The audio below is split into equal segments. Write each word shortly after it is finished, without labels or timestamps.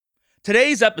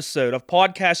Today's episode of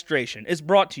Podcastration is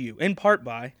brought to you in part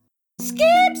by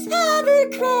Skip's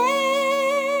Hovercrafts.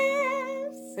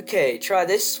 Okay, try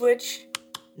this switch.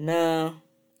 No.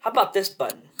 How about this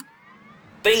button?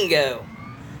 Bingo.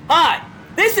 Hi,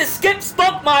 this is Skip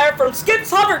Spunkmeyer from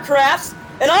Skip's Hovercrafts,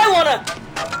 and I want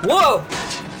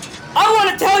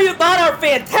to tell you about our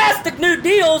fantastic new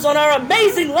deals on our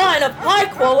amazing line of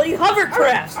high-quality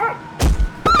hovercrafts.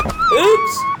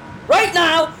 Oops. Right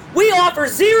now, we offer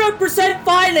 0%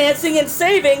 financing and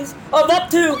savings of up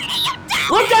to...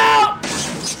 Look out!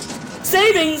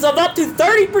 Savings of up to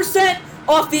 30%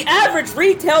 off the average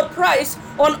retail price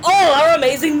on all our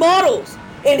amazing models.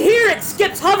 And here at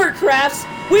Skip's Hovercrafts,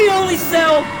 we only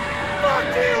sell...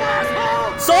 Fuck you,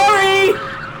 asshole! Sorry!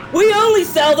 We only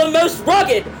sell the most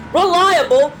rugged,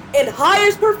 reliable, and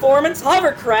highest performance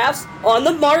hovercrafts on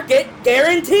the market,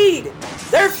 guaranteed.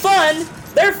 They're fun,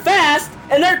 they're fast,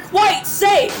 and they're quite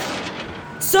safe.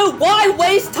 So why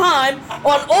waste time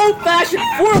on old-fashioned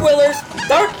four-wheelers,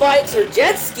 dirt bikes, or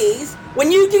jet skis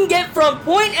when you can get from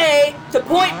point A to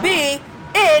point B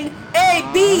in a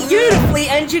beautifully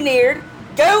engineered,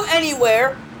 go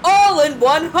anywhere,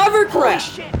 all-in-one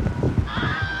hovercraft?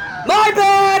 My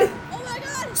bad!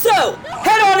 So,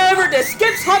 head on over to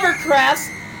Skip's Hovercrafts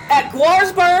at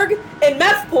Guarsburg and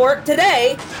Methport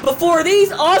today before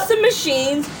these awesome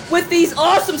machines with these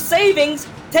awesome savings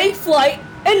take flight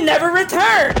and never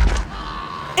return.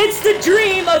 It's the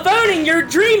dream of owning your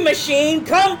dream machine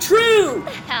come true.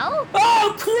 The hell?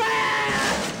 Oh,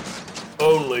 crap!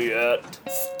 Only at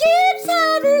Skip's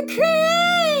Hovercrafts.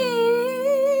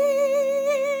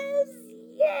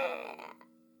 Yeah.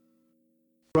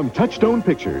 From Touchstone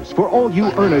Pictures, for all you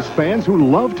Ernest fans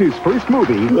who loved his first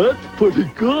movie, that's pretty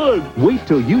good. wait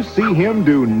till you see him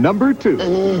do number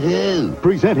 2.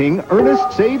 Presenting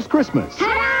Ernest Saves Christmas.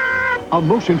 A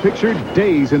motion picture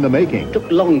days in the making. Took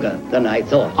longer than I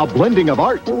thought. A blending of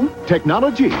art,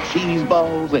 technology, Cheese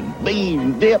balls and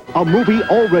bean dip. a movie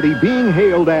already being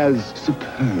hailed as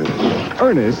Superb.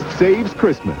 Ernest Saves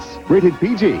Christmas. Rated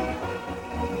PG.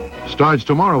 Starts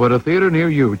tomorrow at a theater near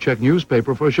you. Check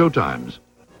newspaper for showtimes.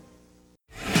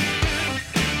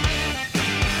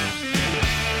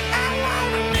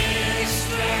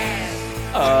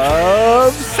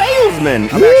 Salesman!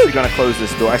 I'm actually going to close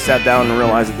this door. I sat down and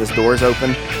realized that this door is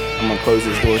open. I'm going to close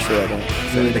this door so I don't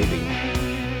set a baby.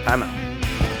 I'm out.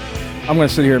 I'm going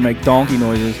to sit here and make donkey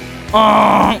noises.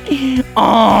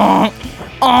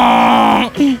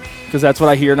 Because that's what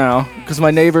I hear now. Because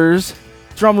my neighbors,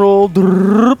 drum roll,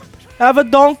 have a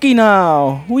donkey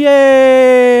now.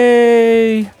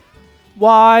 Yay!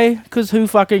 Why? Because who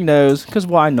fucking knows? Because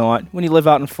why not? When you live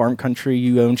out in farm country,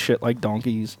 you own shit like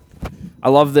donkeys. I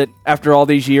love that after all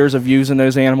these years of using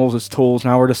those animals as tools,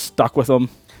 now we're just stuck with them.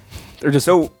 They're just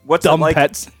So, what's dumb it like?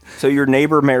 pets. So, your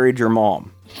neighbor married your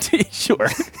mom. Sure.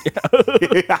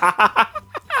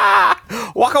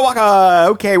 Waka waka!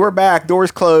 Okay, we're back. Door's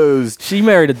closed. She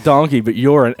married a donkey, but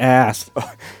you're an ass.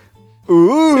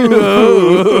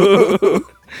 Ooh.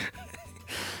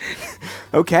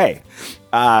 Okay.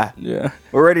 Yeah.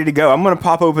 We're ready to go. I'm going to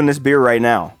pop open this beer right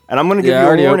now. And I'm going to give I you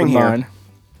already a warning opened here. mine.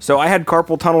 So I had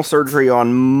carpal tunnel surgery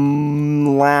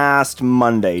on last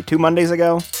Monday. 2 Mondays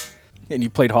ago? And you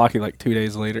played hockey like 2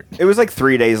 days later. It was like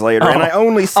 3 days later, and I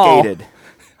only skated.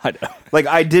 I know. Like,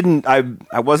 I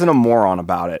wasn't a moron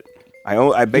about it.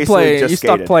 I basically just you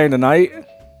skated. stopped playing tonight?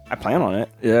 I plan on it.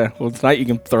 Yeah. Well, tonight you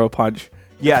can throw a punch.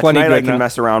 Yeah, Plenty tonight I good can now.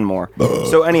 mess around more.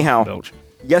 So anyhow, Belch.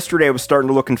 yesterday I was starting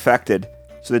to look infected,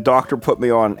 so the doctor put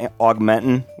me on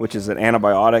Augmentin, which is an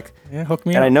antibiotic. Yeah, hook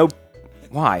me And up. I know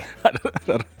why.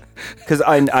 Because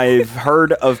I've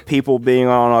heard of people being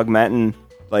on Augmentin,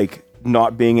 like,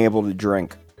 not being able to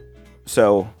drink.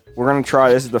 So we're going to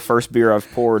try. This is the first beer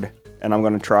I've poured, and I'm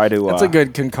going to try to... That's a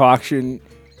good concoction.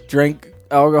 Drink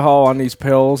alcohol on these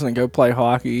pills and go play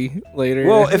hockey later.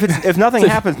 Well, if nothing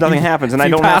happens, nothing happens, and I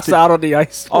don't have pass to... out on the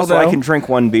ice. Also, I can drink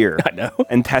one beer. I know.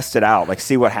 And test it out, like,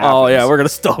 see what happens. Oh, yeah, we're going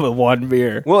to stop at one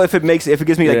beer. Well, if it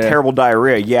gives me, like, Yeah. terrible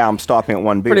diarrhea, yeah, I'm stopping at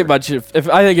one beer. Pretty much, I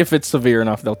think if it's severe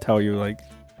enough, they'll tell you, like,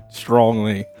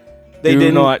 strongly. They do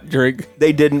didn't not drink.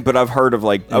 They didn't, but I've heard of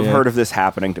this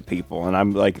happening to people, and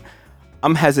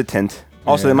I'm hesitant.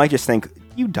 Also, they might just think,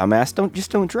 you dumbass, don't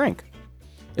drink.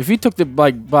 If you took the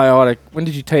biotic, when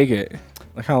did you take it?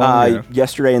 Like how long ago?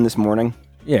 Yesterday and this morning.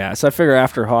 Yeah, so I figure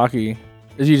after hockey,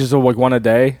 is you just like one a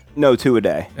day? No, 2 a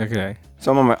day. Okay.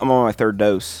 So I'm on my 3rd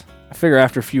dose. I figure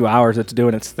after a few hours it's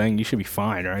doing its thing, you should be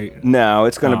fine, right? No,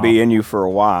 it's going to be in you for a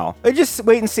while. Just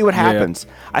wait and see what happens.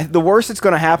 The worst that's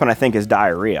going to happen, I think, is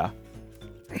diarrhea.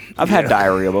 I've had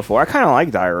diarrhea before. I kind of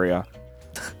like diarrhea.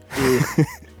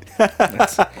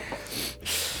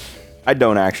 I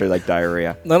don't actually like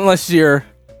diarrhea. Unless you're,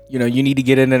 you need to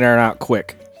get in there and out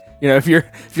quick. If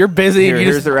you're busy,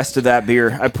 Here's the rest of that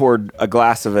beer. I poured a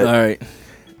glass of it. All right.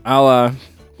 I'll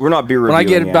We're not beer when I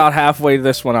reviewing get yet. about halfway to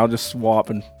this one, I'll just swap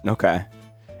and Okay.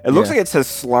 It looks like it says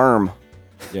Slurm.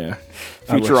 yeah.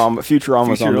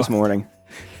 Futurama's on this morning.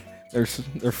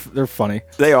 They're funny.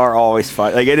 They are always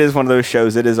fun. Like, it is one of those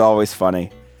shows. It is always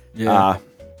funny. Yeah.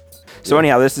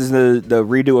 Anyhow, this is the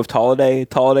redo of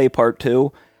Tolladay Part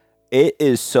 2. It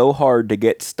is so hard to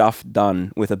get stuff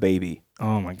done with a baby.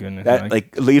 Oh my goodness.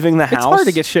 Like leaving the house. It's hard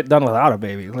to get shit done without a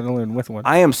baby, let alone with one.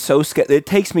 I am so scared. It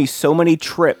takes me so many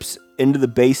trips into the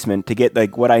basement to get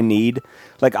like what I need.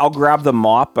 Like, I'll grab the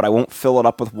mop, but I won't fill it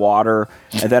up with water,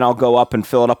 and then I'll go up and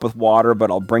fill it up with water, but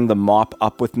I'll bring the mop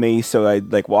up with me, so I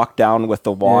like walk down with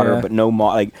the water, but no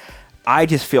mop. Like, I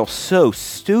just feel so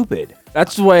stupid.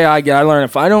 That's the way I learn.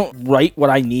 If I don't write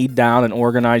what I need down and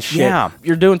organize shit,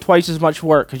 you're doing twice as much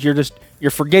work because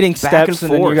you're forgetting steps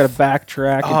and then you got to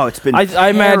backtrack. Oh, it's been I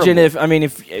imagine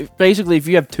if basically if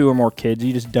you have 2 or more kids,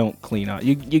 you just don't clean up.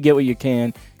 You get what you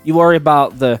can. You worry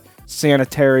about the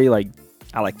sanitary, like,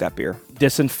 I like that beer.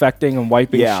 Disinfecting and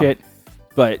wiping shit.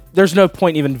 But there's no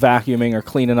point even vacuuming or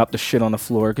cleaning up the shit on the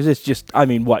floor because it's just,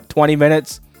 20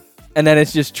 minutes and then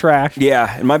it's just trash.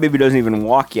 Yeah, and my baby doesn't even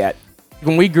walk yet.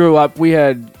 When we grew up,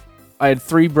 I had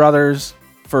 3 brothers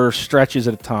for stretches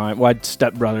at a time. Well, I had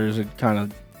stepbrothers that kind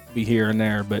of be here and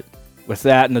there, but with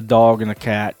that and a dog and a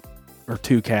cat, or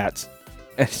 2 cats,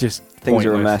 it's just Things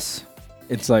are a pointless. mess.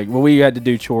 It's like, well, we had to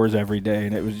do chores every day,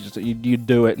 and it was just, you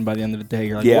do it, and by the end of the day,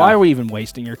 you're like, why are we even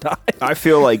wasting your time? I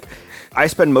feel like I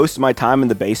spend most of my time in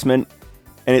the basement,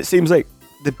 and it seems like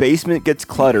the basement gets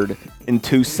cluttered in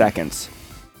 2 seconds.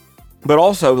 But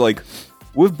also, like,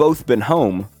 we've both been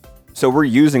home, so we're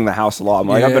using the house a lot.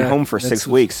 Like, I've been home for 6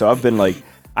 weeks, so I've been like,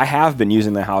 I have been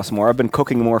using the house more. I've been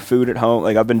cooking more food at home.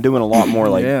 Like, I've been doing a lot more,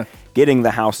 like, getting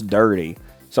the house dirty.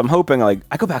 So I'm hoping, like,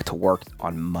 I go back to work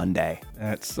on Monday.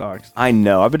 That sucks. I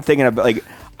know. I've been thinking about, like,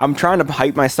 I'm trying to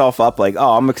hype myself up. Like,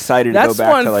 oh, I'm excited to go back to,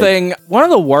 like... That's one thing. One of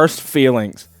the worst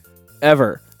feelings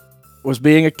ever was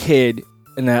being a kid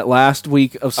in that last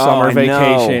week of summer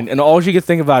vacation. And all you could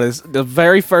think about is the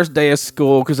very first day of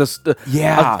school, because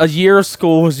a year of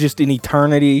school was just an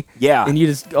eternity. Yeah. And you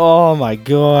just, oh, my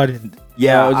God.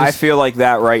 Yeah, I feel like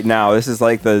that right now. This is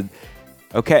like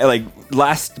like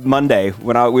last Monday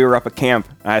when we were up at camp,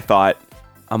 I thought,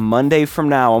 a Monday from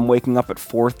now, I'm waking up at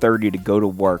 4:30 to go to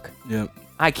work. Yep.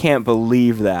 I can't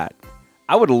believe that.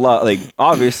 I would love, like,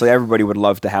 obviously everybody would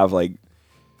love to have, like,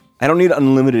 I don't need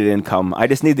unlimited income. I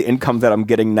just need the income that I'm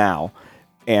getting now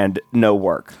and no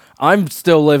work. I'm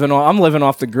living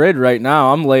off the grid right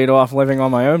now. I'm laid off living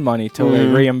on my own money till they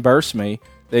reimburse me.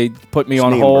 They put me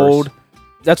on hold.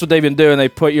 That's what they've been doing. They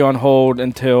put you on hold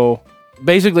until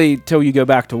you go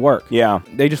back to work. Yeah.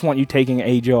 They just want you taking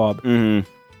a job. Mm-hmm.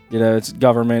 It's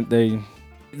government.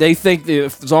 They think that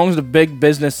as long as the big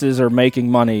businesses are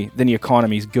making money, then the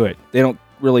economy's good. They don't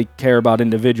really care about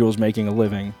individuals making a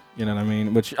living. You know what I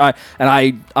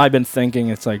mean? I've been thinking,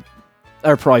 it's like,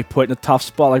 they're probably put in a tough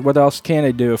spot. Like, what else can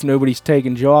they do if nobody's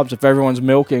taking jobs? If everyone's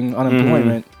milking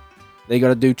unemployment, they got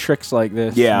to do tricks like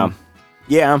this. Yeah.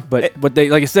 Yeah. But they,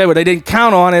 like I said, what they didn't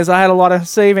count on is I had a lot of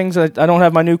savings. I don't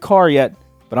have my new car yet.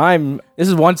 But this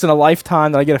is once in a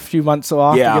lifetime that I get a few months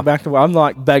off to get back to work. I'm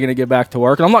not begging to get back to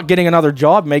work. And I'm not getting another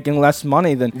job making less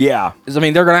money than... Yeah. I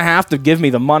mean, they're going to have to give me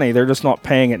the money. They're just not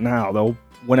paying it now. They'll,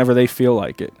 whenever they feel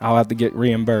like it. I'll have to get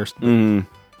reimbursed. It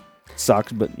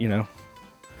sucks, but,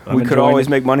 we could always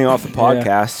make money off the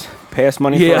podcast. Pay us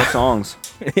money for our songs.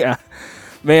 Yeah.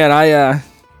 Man,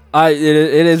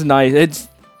 it is nice. It's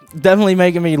definitely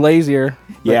making me lazier.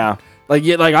 Yeah. Like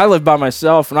I live by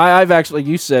myself, and I've actually, like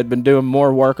you said, been doing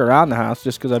more work around the house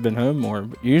just because I've been home more.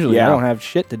 But usually, I don't have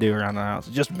shit to do around the house.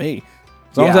 It's just me.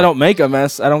 As long as I don't make a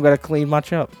mess, I don't got to clean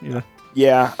much up.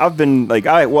 Yeah, I've been like,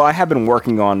 I have been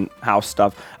working on house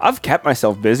stuff. I've kept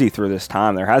myself busy through this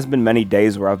time. There has been many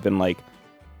days where I've been like,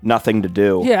 nothing to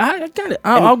do. Yeah, I got it.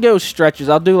 I'll go stretches.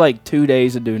 I'll do like 2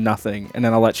 days and do nothing, and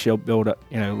then I'll let it build up.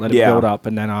 Let it build up,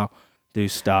 and then I'll do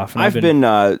stuff.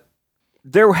 And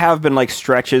there have been like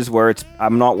stretches where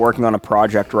I'm not working on a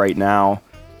project right now,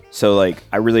 so like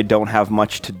I really don't have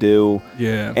much to do.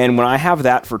 Yeah. And when I have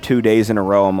that for 2 days in a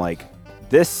row, I'm like,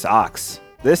 this sucks.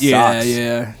 This sucks.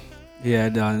 Yeah,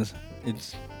 it does.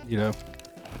 It's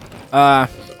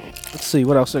let's see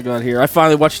what else I got here. I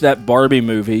finally watched that Barbie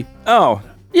movie. Oh.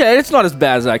 Yeah, it's not as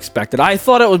bad as I expected. I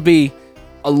thought it would be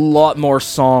a lot more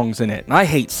songs in it. And I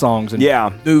hate songs in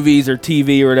movies or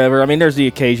TV or whatever. I mean, there's the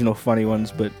occasional funny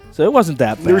ones, but So it wasn't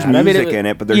that bad. There's music in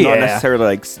it, but there's not necessarily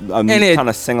like a ton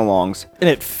of sing-alongs. And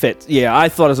it fits. Yeah, I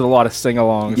thought it was a lot of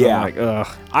sing-alongs. Yeah. I'm like, ugh.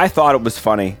 I thought it was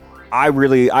funny. I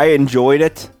enjoyed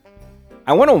it.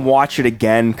 I want to watch it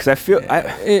again because I feel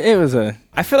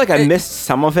I feel like I missed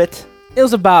some of it. It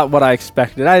was about what I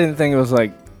expected. I didn't think it was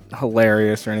like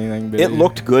hilarious or anything. But It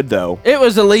looked good though. It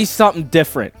was at least something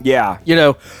different. Yeah. You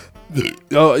know,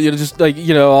 just like,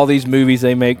 all these movies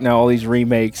they make now, all these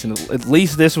remakes, and at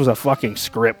least this was a fucking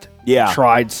script. Yeah.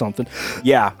 Tried something.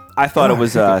 Yeah. I thought it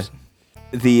was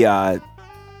the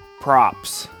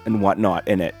props and whatnot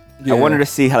in it. Yeah. I wanted to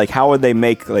see how would they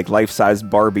make like life-size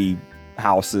Barbie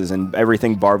houses and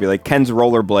everything Barbie, like Ken's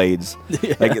rollerblades,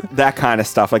 like that kind of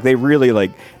stuff. Like they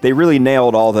really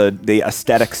nailed all the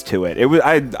aesthetics to it. It was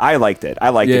I liked it. I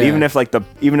liked it, even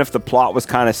if the plot was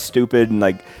kind of stupid and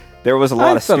like there was a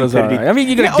lot of stupidity. Right. I mean,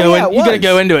 you gotta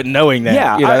go into it knowing that.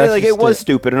 Yeah, it was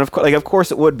stupid, and of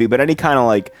course it would be. But any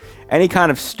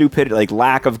kind of stupid like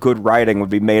lack of good writing would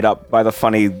be made up by the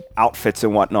funny outfits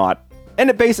and whatnot. And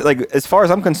it basically, like, as far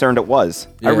as I'm concerned, it was.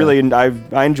 Yeah.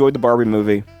 I enjoyed the Barbie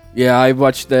movie. Yeah, I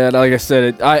watched that. Like I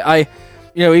said,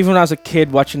 even when I was a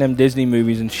kid watching them Disney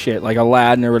movies and shit, like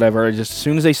Aladdin or whatever, as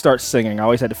soon as they start singing, I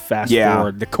always had to fast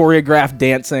forward. The choreographed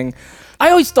dancing.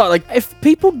 I always thought, like, if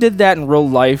people did that in real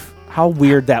life, how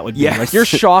weird that would be. Yes. Like, you're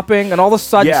shopping, and all of a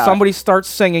sudden somebody starts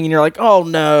singing, and you're like, oh,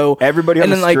 no. Everybody on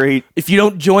the street. Like, if you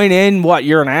don't join in, what,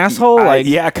 you're an asshole?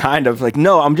 Yeah, kind of. Like,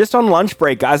 no, I'm just on lunch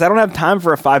break, guys. I don't have time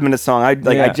for a 5-minute song.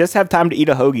 I just have time to eat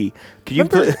a hoagie.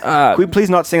 Could we please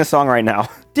not sing a song right now?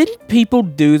 Didn't people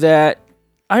do that?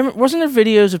 Wasn't there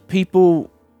videos of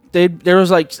people... I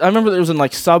remember there was in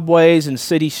like subways and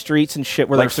city streets and shit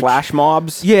where like flash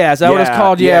mobs. Yeah, is that what it's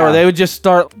called? Yeah, where they would just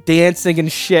start dancing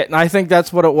and shit. And I think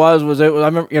that's what it was. I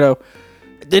remember,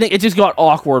 it just got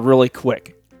awkward really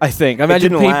quick. I think. I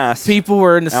imagine people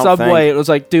were in the subway. It was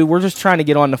like, dude, we're just trying to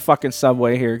get on the fucking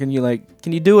subway here. Can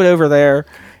you do it over there?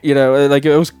 Like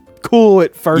it was cool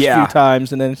at first few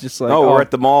times, and then it's just like, we're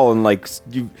at the mall and like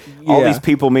all these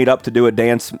people meet up to do a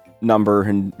dance number,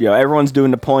 and everyone's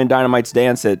doing Napoleon Dynamite's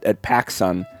dance at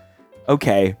PacSun.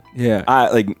 Okay,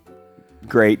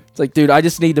 great. It's like, dude, I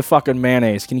just need the fucking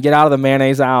mayonnaise. Can you get out of the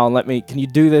mayonnaise aisle and can you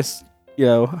do this?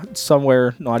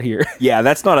 Somewhere not here. Yeah,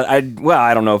 that's not I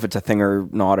don't know if it's a thing or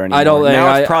not or anything. I don't think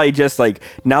now it's probably just like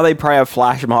now they probably have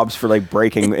flash mobs for like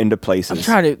breaking into places. I'm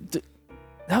trying to.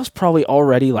 That was probably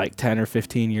already like 10 or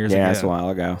 15 years ago. Yeah, that's a while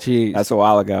ago. Jeez. That's a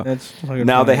while ago. That's now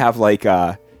funny. they have like,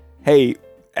 hey,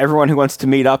 everyone who wants to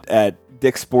meet up at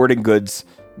Dick's Sporting Goods,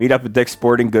 meet up at Dick's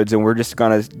Sporting Goods, and we're just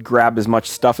going to grab as much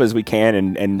stuff as we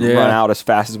can and run out as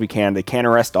fast as we can. They can't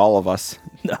arrest all of us.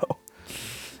 No.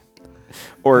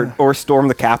 Or storm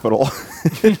the Capitol.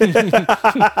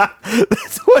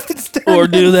 That's what it's doing. Or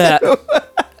do that.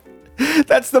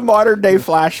 That's the modern day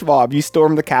flash mob. You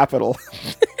storm the Capitol.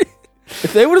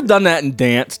 If they would have done that and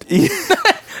danced,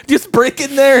 just break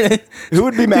in there. Who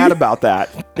would be mad about that?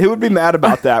 Who would be mad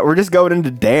about that? We're just going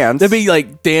into dance. They'd be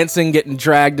like dancing, getting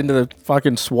dragged into the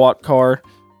fucking SWAT car.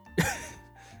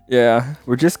 Yeah.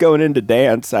 We're just going into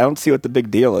dance. I don't see what the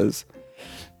big deal is.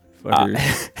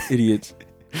 Fuckers. Idiots.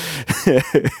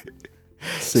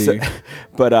 See. So,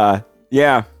 but, I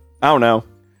don't know.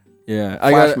 Yeah.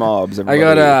 Flash mobs.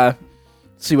 Everybody.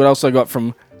 See what else I got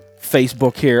from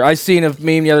Facebook here. I seen a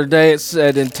meme the other day. It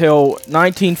said until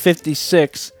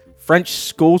 1956, French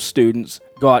school students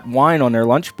got wine on their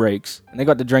lunch breaks, and they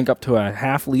got to drink up to a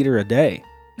half liter a day.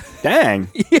 Dang.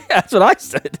 Yeah, that's what I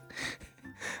said.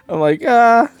 I'm like,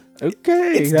 okay.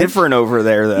 It's different over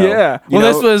there, though. Yeah.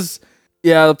 This was,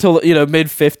 until mid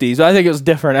 50s. I think it was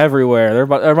different everywhere. In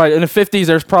the 50s,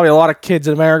 there's probably a lot of kids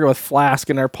in America with flask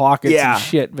in their pockets and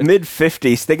shit. But mid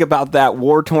 50s. Think about that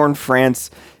war-torn France.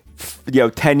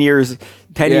 10 years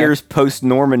post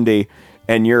Normandy,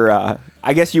 and you're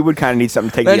I guess you would kind of need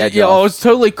something to take the edge off. It's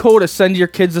totally cool to send your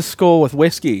kids to school with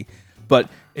whiskey, but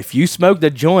if you smoked a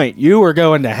joint, you were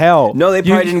going to hell. No, they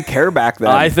probably didn't care back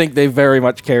then. I think they very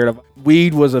much cared.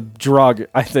 Weed was a drug,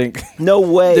 I think. No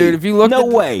way. Dude, if you look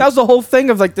way. That was the whole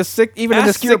thing of like in the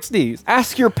 60s.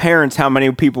 Ask your parents how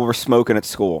many people were smoking at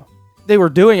school. They were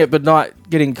doing it but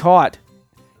not getting caught.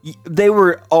 They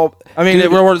were all... they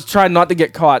were trying not to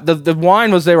get caught. The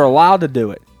wine was they were allowed to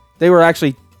do it. They were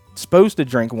actually supposed to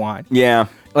drink wine. Yeah.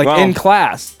 In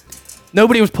class.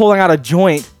 Nobody was pulling out a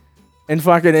joint and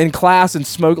fucking in class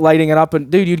and lighting it up. And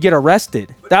dude, you'd get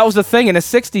arrested. That was the thing. In the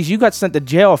 60s, you got sent to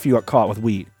jail if you got caught with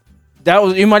weed.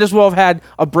 You might as well have had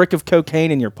a brick of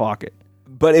cocaine in your pocket.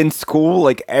 But in school,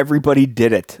 like, everybody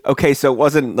did it. Okay, so it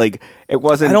wasn't... I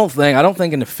don't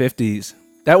think in the 50s.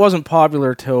 That wasn't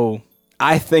popular till...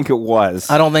 I think it was.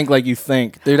 I don't think like you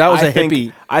think. Dude, that was a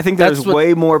hippie. I think there's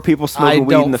way more people smoking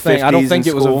weed in the 50s. I don't think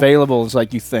it was school. available as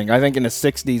like you think. I think in the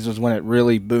 60s was when it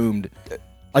really boomed.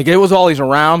 Like, it was always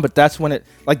around, but that's when it...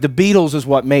 Like, the Beatles is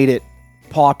what made it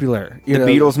popular. The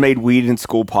Beatles made weed in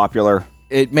school popular.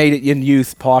 It made it in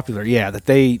youth popular, yeah. That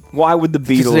they... Why would the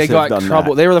Beatles have done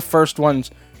that? They were the first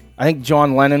ones... I think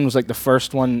John Lennon was like the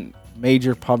first one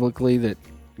major publicly that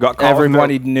got caught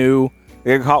everybody knew.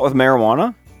 They got caught with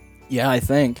marijuana? Yeah, I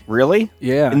think. Really?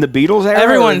 Yeah. In the Beatles era?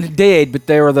 Everyone did, but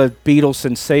they were the Beatles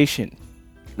sensation.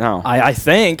 No. I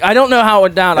think. I don't know how it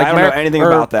went down. Like, I don't know anything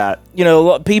about that. You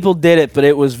know, people did it, but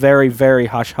it was very, very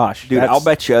hush-hush. Dude, I'll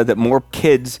bet you that more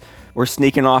kids were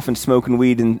sneaking off and smoking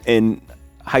weed in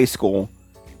high school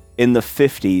in the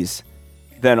 50s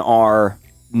than are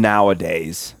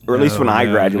nowadays. Or at least when I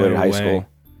graduated high school.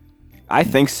 I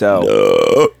think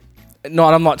so. No,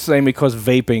 I'm not saying because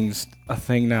vaping's a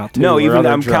thing now, too. No, even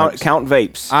count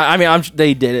vapes. I mean,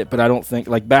 they did it, but I don't think...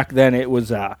 Like, back then, it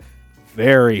was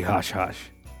very hush-hush.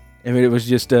 I mean, it was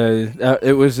just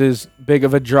it was as big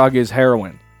of a drug as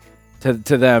heroin to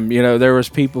them. You know, there was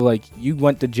people like, you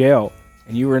went to jail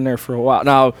and you were in there for a while.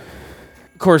 Now, of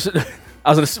course,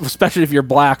 especially if you're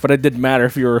black, but it didn't matter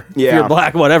if you're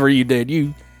black, whatever you did.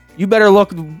 You better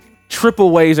look triple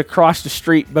ways across the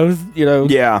street, both,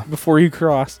 before you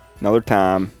cross. Another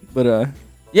time. But,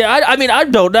 yeah, I mean, I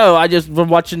don't know. I just from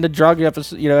watching the drug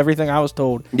episode, everything I was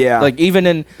told. Yeah. Like, even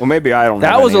in... Well, maybe I don't know.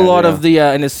 That was a lot of the,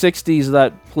 in the 60s,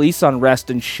 that police unrest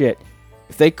and shit.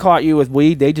 If they caught you with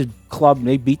weed, they just club and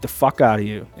they beat the fuck out of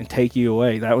you and take you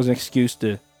away. That was an excuse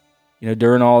to,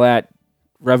 during all that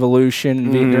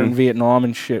revolution, during Vietnam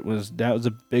and shit, that was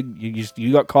a big...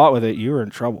 You got caught with it, you were in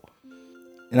trouble.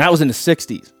 And that was in the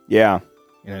 60s. Yeah.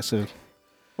 So...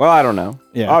 Well, I don't know.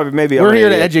 Yeah, maybe we're here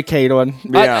to educate on.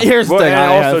 Yeah. Here's the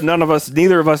thing.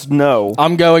 Neither of us know.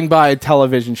 I'm going by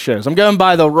television shows. I'm going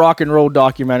by the rock and roll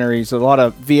documentaries. A lot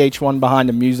of VH1 behind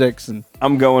the musics, and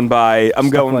I'm going by. I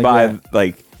don't know.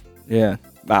 I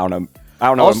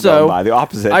don't know. Also, what I'm going by. The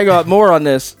opposite. I got more on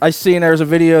this. I seen there's a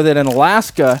video that in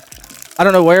Alaska. I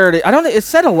don't know where it is. It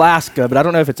said Alaska, but I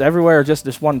don't know if it's everywhere or just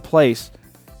this one place.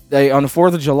 On the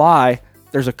 4th of July,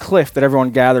 there's a cliff that everyone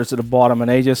gathers at the bottom, and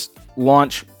they just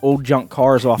launch old junk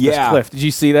cars off this cliff. Did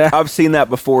you see that? I've seen that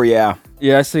before, yeah.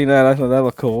 Yeah, I seen that. I thought that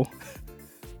looked cool.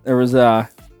 There was I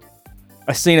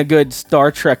seen a good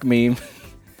Star Trek meme.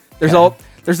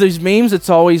 There's these memes. It's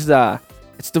always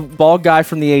it's the bald guy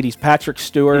from the 80s, Patrick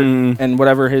Stewart, and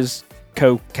whatever his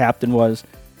co-captain was.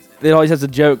 It always has a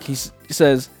joke. He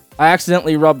says, "I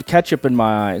accidentally rubbed ketchup in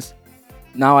my eyes.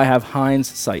 Now I have Heinz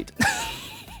sight."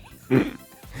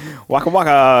 Waka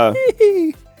waka.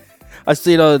 I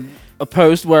seen a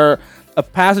post where a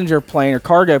passenger plane or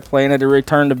cargo plane had to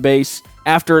return to base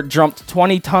after it dumped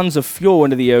 20 tons of fuel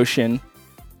into the ocean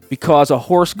because a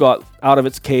horse got out of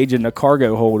its cage in the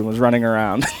cargo hold and was running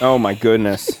around. Oh my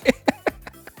goodness.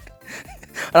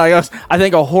 I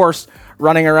think a horse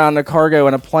running around the cargo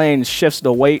in a plane shifts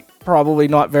the weight probably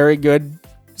not very good.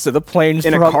 So the plane's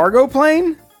in a cargo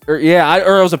plane? Or it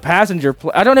was a passenger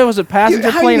plane. I don't know if it was a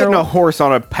passenger plane or a horse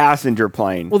on a passenger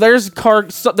plane. Well, there's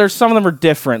some of them are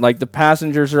different. Like the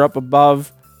passengers are up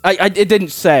above. It didn't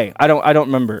say. I don't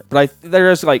remember. But there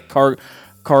is like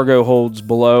cargo holds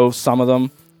below some of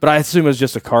them. But I assume it was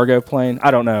just a cargo plane.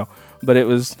 I don't know. But it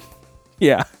was,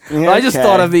 yeah. Okay. I just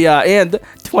thought of the and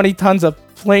 20 tons of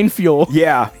plane fuel.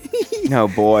 Yeah. Oh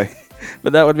boy.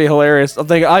 But that would be hilarious.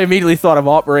 I immediately thought of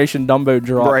Operation Dumbo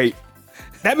Drop. Right.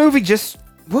 That movie just.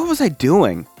 What was I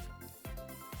doing?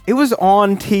 It was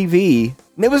on TV.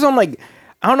 And it was on I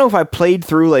don't know if I played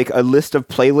through a list of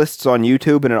playlists on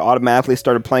YouTube and it automatically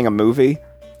started playing a movie.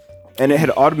 And it had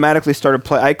automatically started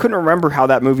playing. I couldn't remember how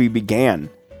that movie began.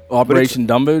 Operation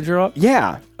Dumbo Drop?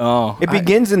 Yeah. Oh. It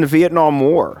begins in the Vietnam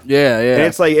War. Yeah. And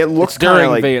it's it looks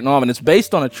during Vietnam, and it's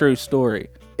based on a true story.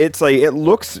 It's it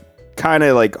looks kind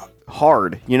of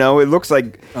hard, it looks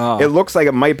like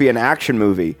it might be an action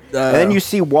movie, and then you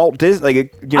see Walt Disney.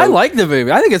 I like the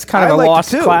movie. I think it's kind of a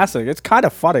lost classic. It's kind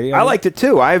of funny. I liked it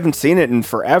too. I haven't seen it in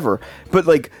forever, but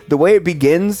the way it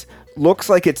begins looks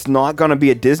like it's not going to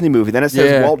be a Disney movie. Then it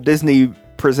says Walt Disney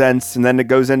presents, and then it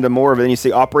goes into more of it. And you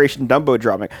see Operation Dumbo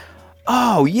Drop.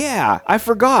 Oh yeah, I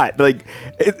forgot.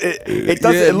 It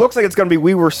does. It looks like it's going to be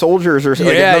We Were Soldiers or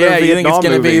something. Yeah, yeah. You think it's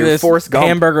going to be this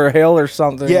Hamburger Hill or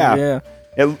something? Yeah.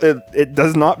 It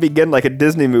does not begin like a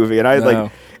Disney movie, and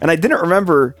and I didn't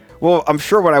remember. Well, I'm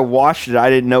sure when I watched it, I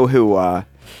didn't know who's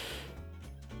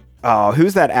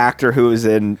that actor who was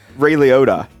in Ray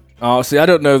Liotta. Oh, see, I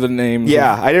don't know the names.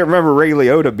 Yeah, I didn't remember Ray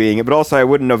Liotta being it, but also I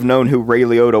wouldn't have known who Ray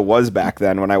Liotta was back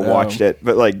then when I watched it.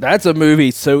 But like, That's a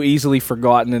movie so easily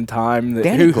forgotten in time that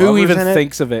Danny who Glover's even in it?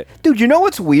 thinks of it? dude, you know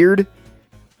what's weird?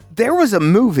 There was a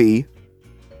movie.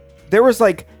 There was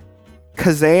like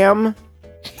Kazam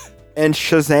and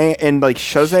Shazam and like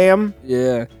Shazam.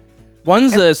 Yeah.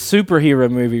 One's a superhero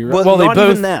movie, right? Well, they not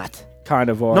both even that. kind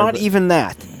of are. Not but- even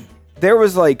that. There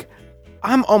was like,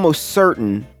 I'm almost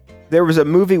certain there was a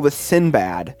movie with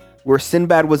Sinbad where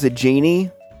Sinbad was a genie.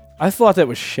 I thought that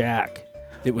was Shaq.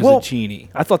 It was Well, a genie.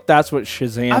 I thought that's what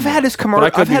Shazam I've was, had this but I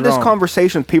could I've be had this wrong.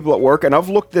 conversation with people at work, and I've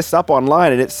looked this up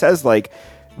online, and it says like,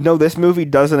 no, this movie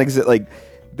doesn't exist. Like,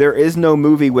 there is no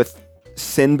movie with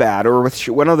Sinbad or with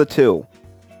one of the two.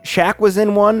 Shaq was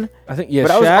in one. I think, yeah,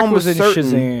 but I was Shaq almost was in certain-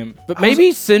 Shazam. But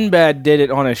maybe Sinbad did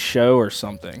it on a show or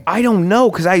something. I don't know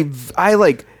because I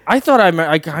like. I thought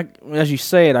as you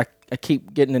say it, I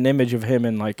keep getting an image of him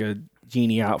in like a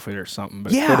genie outfit or something.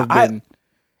 But Yeah,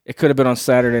 it could have been on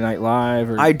Saturday Night Live.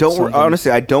 Or I don't something. honestly.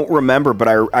 I don't remember, but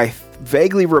I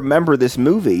vaguely remember this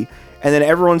movie. And then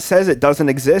everyone says it doesn't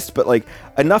exist, but like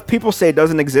enough people say it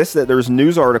doesn't exist that there's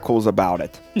news articles about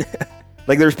it.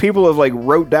 Like there's people have like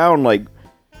wrote down like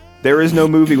there is no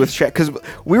movie with Shaq because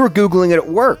we were googling it at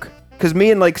work because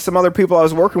me and like some other people I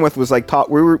was working with was like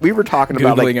we were talking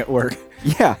about Googling like at work.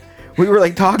 yeah we were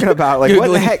like talking about like what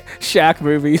the Googling heck Shaq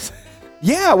movies.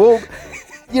 yeah well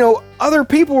other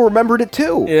people remembered it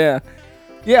too. Yeah.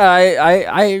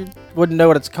 I wouldn't know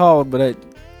what it's called, but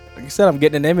like I said, I'm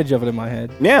getting an image of it in my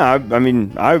head. Yeah, I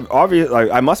mean I obviously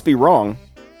I must be wrong,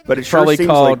 but it sure Probably seems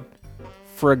called like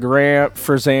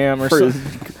Frazam or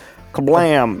something.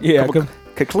 kablam. Yeah,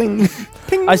 Ka-cling.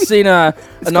 Ping. I seen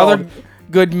another called-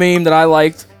 good meme that I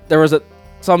liked. There was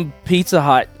some Pizza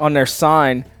Hut on their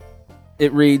sign.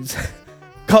 It reads,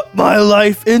 "Cut my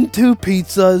life into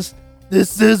pizzas.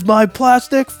 This is my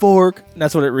plastic fork." And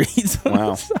that's what it reads. on the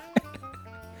Wow. sign.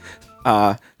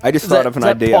 I just Is thought that- of an is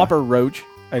that idea. Papa Roach,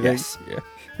 I think. Yes. Yeah.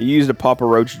 You used a Papa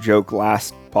Roach joke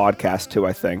last podcast too,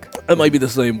 I think. That might be the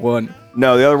same one.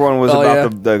 No, the other one was Oh,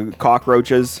 about yeah. the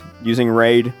cockroaches using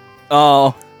Raid.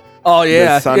 Oh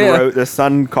yeah. The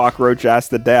son cockroach asked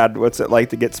the dad, "What's it like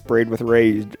to get sprayed with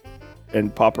Raid?"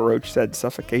 And Papa Roach said,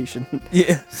 "Suffocation."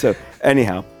 Yeah. So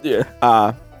anyhow, Yeah.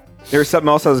 there's something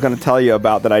else I was going to tell you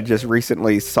about that I just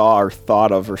recently saw or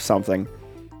thought of or something.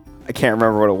 I can't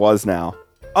remember what it was now.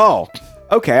 Oh,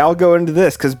 okay, I'll go into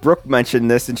this because Brooke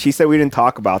mentioned this and she said we didn't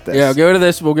talk about this. Yeah. Go to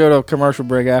this. We'll go to a commercial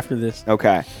break after this.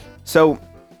 Okay. So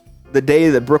the day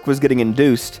that Brooke was getting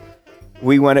induced,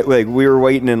 we went we were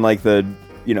waiting in like the,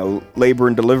 labor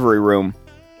and delivery room.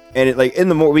 And it like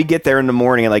we get there in the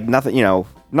morning and like nothing,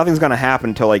 nothing's going to happen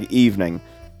until like evening.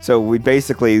 So we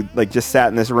basically like just sat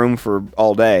in this room for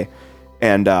all day.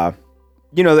 And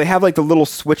they have like the little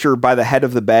switcher by the head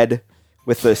of the bed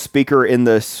with the speaker in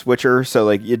the switcher, so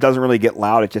like it doesn't really get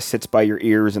loud. It just sits by your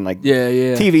ears and like Yeah.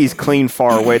 TV's clean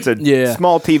far away. It's a Yeah.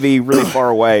 small TV really far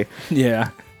away. Yeah.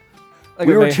 Like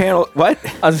We if were they- channel what?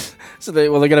 So they're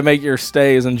going to make your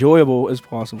stay as enjoyable as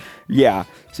possible. Yeah.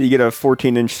 So you get a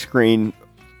 14-inch screen,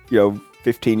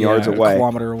 15 yards Yeah, away. a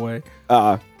kilometer away.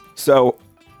 So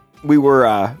we were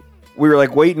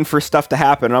like waiting for stuff to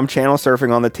happen. And I'm channel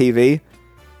surfing on the TV.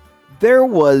 There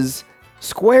was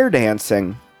square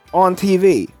dancing on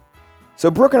TV. So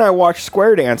Brooke and I watched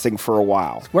square dancing for a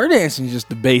while. Square dancing is just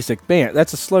the basic dance.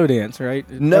 That's a slow dance, right?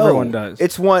 No, Everyone does.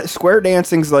 It's one square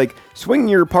dancing's like swing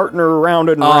your partner around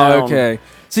and around. Oh, okay.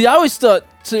 See, I always thought.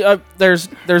 See, there's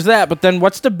that, but then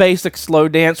what's the basic slow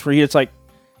dance where you just like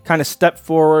kind of step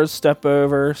forward, step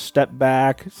over, step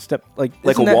back, step like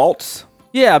Like a isn't that- waltz.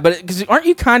 Yeah, but because aren't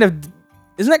you kind of?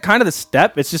 Isn't that kind of the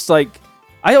step? It's just like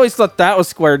I always thought that was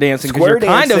square dancing. 'Cause Square you're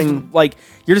kind dancing- of like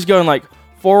you're just going like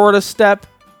forward a step,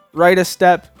 right a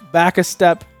step, back a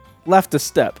step, left a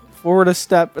step, forward a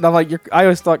step, and I'm like, I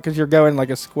always thought because you're going like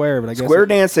a square, but I guess Square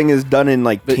dancing is done in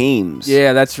like teams.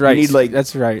 Yeah, that's right. need, like-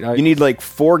 that's right. You need like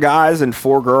 4 guys and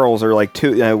 4 girls, or like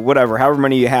 2, whatever, however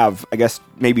many you have. I guess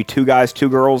maybe 2 guys, 2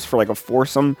 girls for like a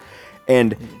foursome.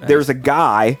 And there's a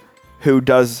guy who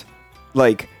does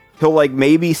like he'll like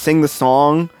maybe sing the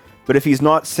song, but if he's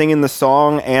not singing the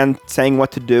song and saying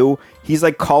what to do, he's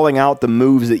like calling out the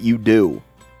moves that you do.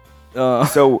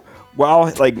 So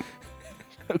while like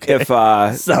okay. if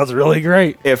Sounds really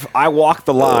great. if I walk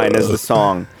the line as the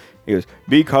song, he goes,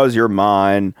 "Because you're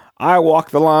mine, I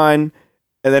walk the line,"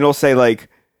 and then he'll say like,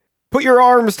 "Put your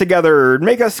arms together,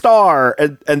 make a star,"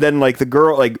 and then like the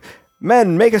girl like,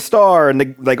 "Men, make a star,"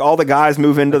 and like all the guys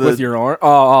move into the With your arm?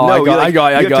 Oh, no, I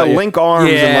got you have to you. link arms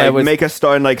Yeah, and like with- make a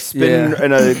star and like spin Yeah.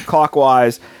 in a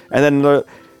clockwise, and then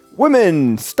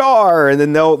women star, and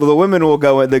then the women will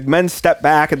go in, the men step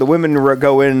back, and the women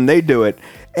go in, and they do it.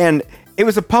 And it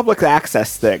was a public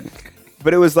access thing,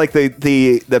 but it was like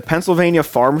the Pennsylvania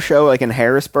Farm Show, like in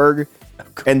Harrisburg,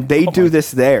 and they do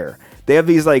this there. They have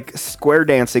these like square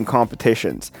dancing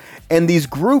competitions, and these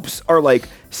groups are like,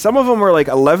 some of them are like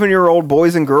 11-year-old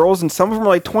boys and girls, and some of them are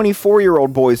like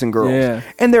 24-year-old boys and girls,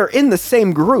 and they're in the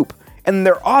same group, and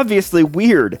they're obviously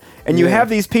weird, and you have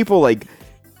these people like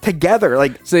together.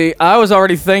 Like, see, I was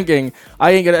already thinking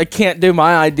I can't do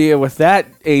my idea with that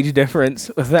age difference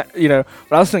with that,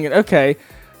 but I was thinking, okay,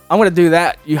 I'm gonna do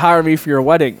that. You hire me for your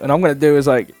wedding, and I'm gonna do is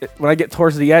like when I get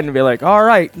towards the end and be like, all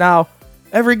right, now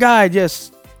every guy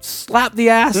just slap the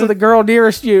ass of the girl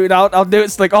nearest you, and I'll do it.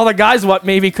 It's like all the guys want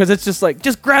me because it's just like,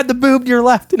 just grab the boob to your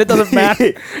left, and it doesn't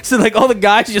matter. So like all the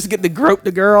guys just get to grope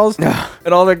the girls,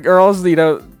 and all the girls,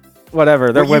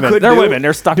 whatever. They're women. They're women.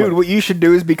 They're stuck. Dude, what you should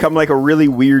do is become like a really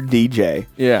weird DJ.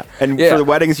 Yeah. And for the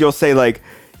weddings, you'll say like,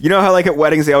 how like at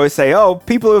weddings they always say, oh,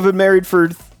 people who have been married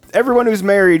everyone who's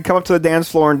married, come up to the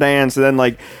dance floor and dance. And then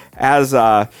like,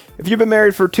 if you've been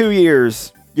married for 2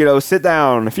 years, sit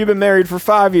down. If you've been married for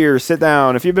 5 years, sit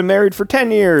down. If you've been married for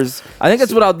 10 years. I think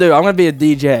that's what I'll do. I'm going to be a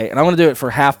DJ, and I'm going to do it for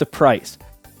half the price.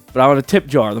 But I want a tip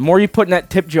jar. The more you put in that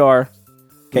tip jar,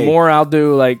 the more I'll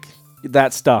do like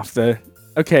that stuff.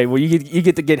 Okay, well, you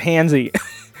get to get handsy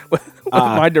with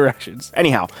my directions.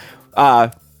 Anyhow,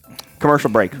 commercial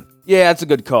break. Yeah, that's a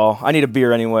good call. I need a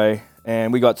beer anyway,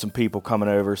 and we got some people coming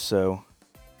over, so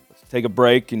let's take a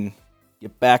break and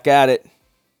get back at it.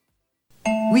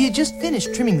 We had just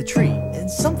finished trimming the tree, and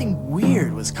something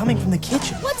weird was coming from the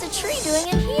kitchen. What's a tree doing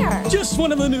in here? Just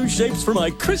one of the new shapes for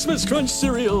my Christmas Crunch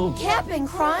cereal. Captain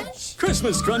Crunch?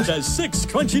 Christmas Crunch has 6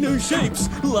 crunchy new shapes,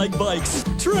 like bikes,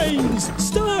 trains,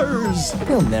 stars.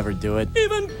 He'll never do it.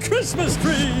 Even Christmas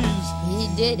trees. He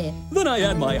did it. Then I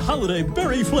add my holiday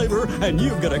berry flavor, and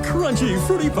you've got a crunchy,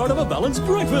 fruity part of a balanced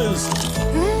breakfast.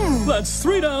 That's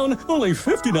 3 down, only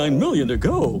 59 million to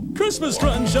go. Christmas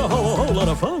Crunch, a whole lot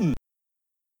of fun.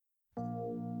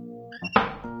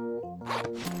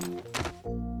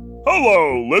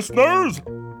 Hello, listeners!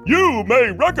 You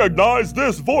may recognize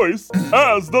this voice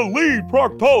as the lead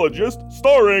proctologist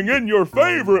starring in your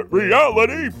favorite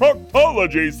reality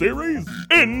proctology series,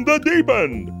 In the Deep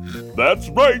End. That's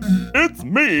right, it's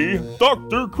me,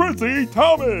 Dr. Chrissy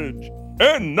Talmadge.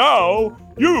 And now,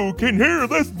 you can hear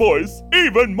this voice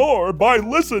even more by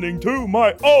listening to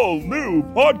my all-new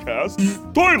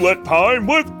podcast, Toilet Time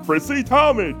with Chrissy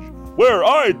Talmadge, where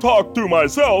I talk to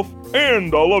myself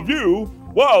and all of you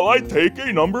while I take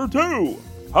a number 2.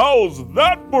 How's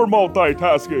that for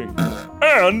multitasking?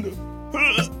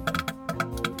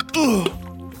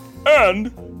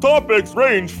 And topics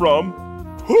range from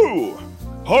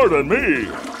pardon me.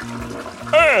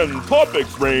 And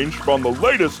topics range from the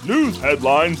latest news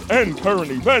headlines and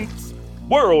current events,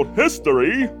 world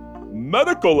history,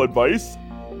 medical advice,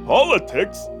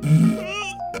 politics,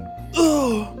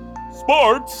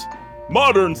 sports,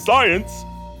 modern science,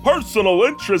 personal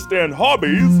interest and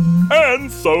hobbies,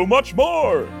 and so much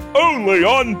more. Only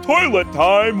on Toilet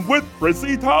Time with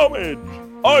Chrissy Talmadge.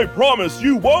 I promise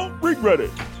you won't regret it.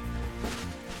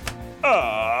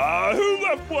 Who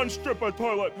left one strip of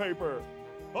toilet paper?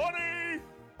 Honey,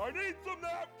 I need some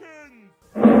napkins.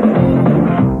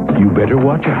 You better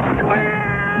watch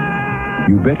out.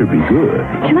 You better be good.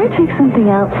 Can I take something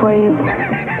out for you?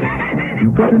 You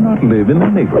better not live in the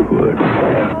neighborhood,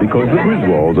 because the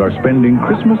Griswolds are spending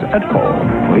Christmas at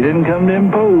home. We didn't come to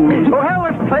impose. Oh, hell,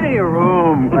 there's plenty of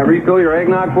room. Can I refill your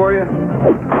eggnog for you?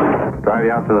 Drive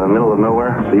you out to the middle of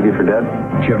nowhere, leave you for dead?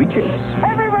 Chevy Chase.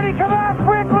 Everybody come out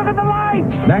quick, look at the lights.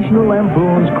 National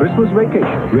Lampoon's Christmas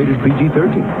Vacation, rated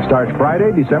PG-13. Starts Friday,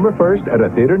 December 1st at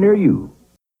a theater near you.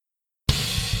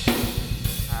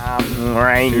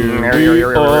 Right. How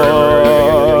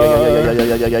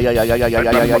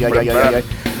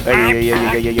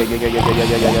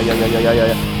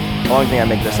long do you think I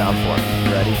make this sound for?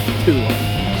 You ready? Too long.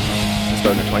 Let's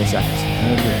start in 20 seconds.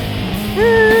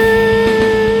 Okay.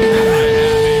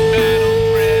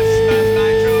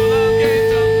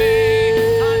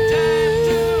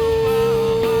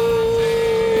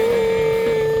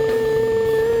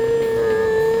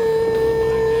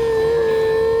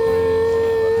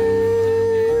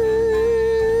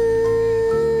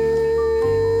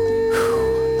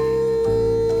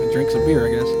 Drink some beer, I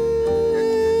guess.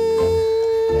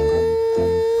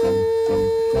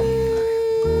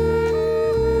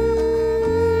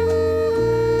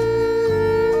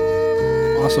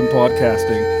 Awesome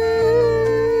podcasting.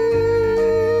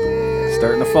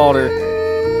 Starting to falter.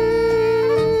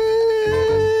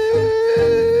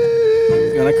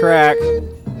 It's gonna crack.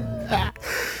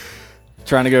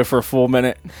 trying to go for a full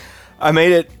minute. I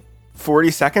made it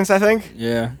 40 seconds, I think.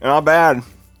 Yeah. Not bad.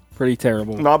 Pretty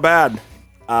terrible. Not bad.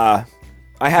 I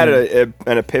had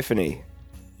an epiphany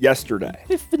yesterday.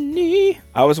 Epiphany.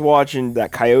 I was watching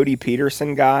that Coyote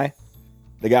Peterson guy,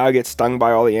 the guy who gets stung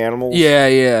by all the animals.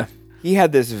 Yeah. He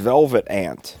had this velvet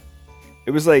ant.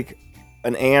 It was like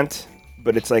an ant,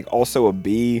 but it's like also a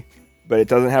bee, but it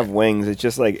doesn't have wings. It's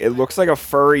just like, it looks like a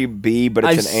furry bee, but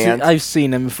it's an ant. I've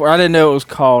seen them before. I didn't know it was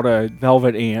called a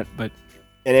velvet ant, but...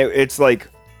 And it's like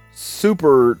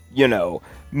super,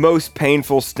 most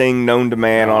painful sting known to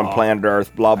man on planet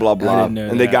Earth, blah, blah, blah.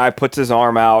 And the guy puts his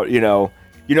arm out, you know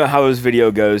how his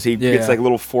video goes. He gets like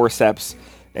little forceps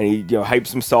and he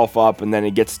hypes himself up and then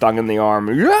he gets stung in the arm.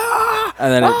 And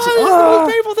then it's the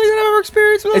most painful thing I've ever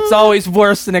experienced. It's always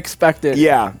worse than expected.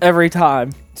 Yeah. Every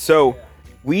time. So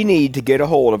we need to get a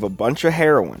hold of a bunch of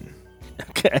heroin.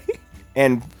 Okay.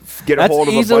 And get a hold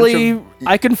of a bunch of...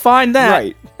 I can find that.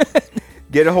 Right.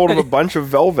 Get a hold of a bunch of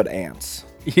velvet ants.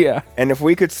 Yeah. And if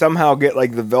we could somehow get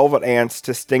like the velvet ants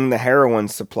to sting the heroin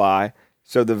supply,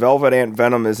 so the velvet ant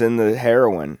venom is in the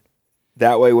heroin,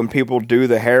 that way when people do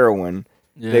the heroin,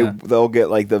 they'll get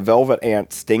like the velvet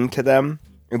ant sting to them,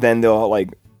 and then they'll like,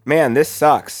 man, this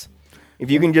sucks. If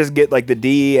you can just get like the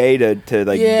DEA to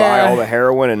buy all the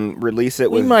heroin and release it,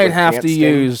 we might have to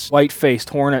use white-faced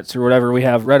hornets or whatever we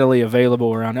have readily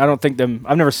available around. I don't think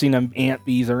I've never seen them ant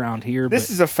bees around here.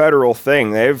 This is a federal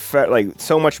thing. They've like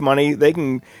so much money they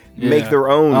can make their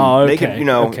own. Oh, okay. They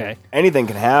can, anything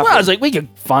can happen. Well, I was like, we could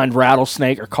find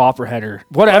rattlesnake or copperhead or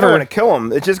whatever. I don't want to kill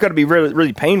them. It's just got to be really,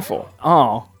 really painful.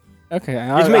 Oh, okay.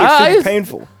 Just make it super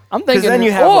painful. I'm thinking, then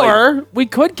you have, we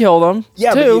could kill them.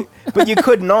 Yeah, too. But you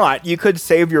could not. You could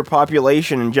save your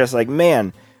population and just like,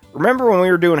 man, remember when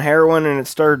we were doing heroin and it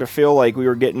started to feel like we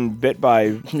were getting bit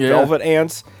by velvet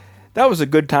ants? That was a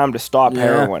good time to stop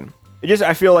heroin.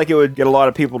 I feel like it would get a lot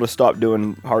of people to stop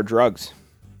doing hard drugs.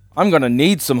 I'm going to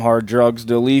need some hard drugs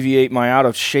to alleviate my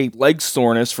out-of-shape leg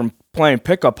soreness from playing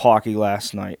pickup hockey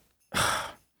last night.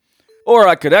 Or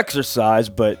I could exercise,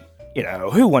 but,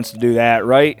 who wants to do that,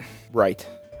 right? Right.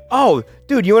 Oh,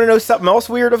 dude, you want to know something else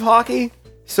weird of hockey?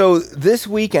 So this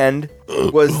weekend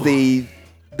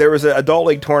there was an adult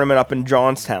league tournament up in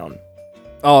Johnstown.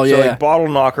 Oh, yeah. So like Bottle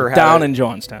Knocker had down in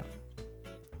Johnstown.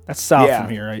 That's south from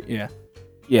here, right? Yeah.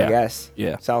 I guess.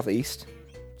 Yeah. Southeast.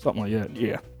 Something like that.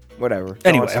 Yeah. Whatever.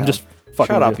 Anyway, I'm just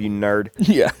fucking Shut up, you nerd.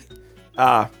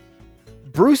 Yeah.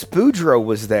 Bruce Boudreau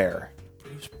was there.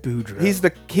 Bruce Boudreau.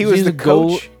 He was the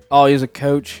coach. Oh, he's a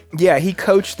coach? Yeah, he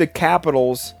coached the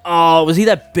Capitals. Oh, was he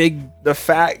that big? The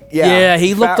fat, Yeah,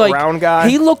 he looked like round guy.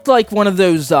 He looked like one of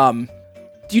those, do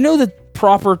you know the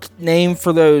proper name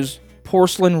for those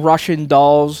porcelain Russian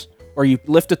dolls? Or you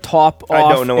lift the top off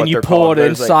I don't know what and you they're pull called. it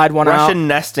inside one out. Russian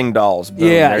nesting dolls. Boom,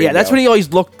 yeah, that's what he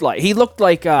always looked like. He looked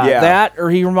like that, or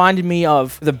he reminded me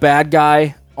of the bad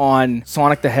guy on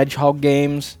Sonic the Hedgehog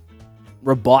games,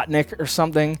 Robotnik or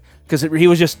something, because he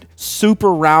was just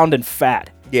super round and fat.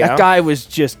 Yeah. That guy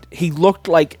was he looked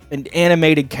like an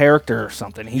animated character or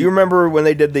something. You remember when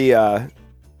they did the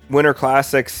Winter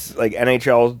Classics, like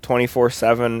NHL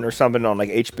 24/7 or something on like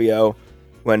HBO,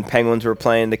 when Penguins were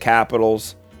playing the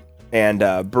Capitals, and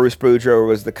Bruce Boudreau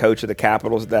was the coach of the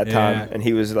Capitals at that time, and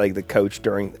he was like the coach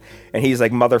and he's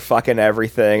like motherfucking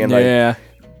everything, and I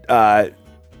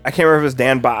can't remember if it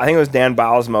was I think it was Dan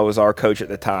Bylsma was our coach at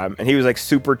the time, and he was like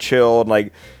super chill, and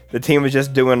like the team was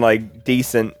just doing like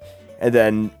decent. And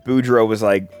then Boudreau was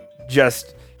like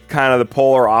just kind of the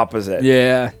polar opposite.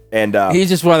 Yeah. And he's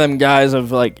just one of them guys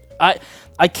of like,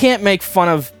 I can't make fun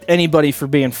of anybody for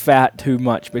being fat too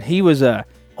much, but he was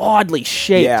oddly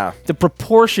shaped. Yeah. The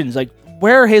proportions, like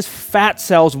where his fat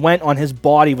cells went on his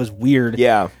body was weird.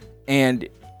 Yeah. And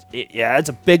it's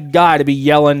a big guy to be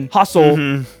yelling,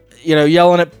 hustle,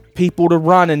 yelling at people to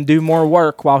run and do more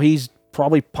work while he's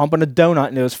probably pumping a donut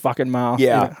into his fucking mouth.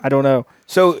 Yeah. I don't know.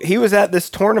 So he was at this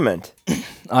tournament.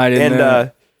 I didn't know.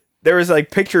 And there was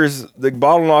like pictures, the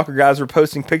Bottle Knocker guys were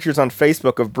posting pictures on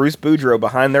Facebook of Bruce Boudreau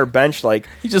behind their bench, like...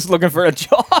 He's just looking for a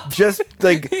job. Just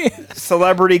like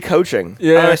celebrity coaching.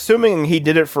 Yeah. I'm assuming he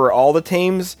did it for all the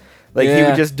teams. Like he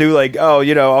would just do like,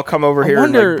 I'll come over here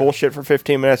and like bullshit for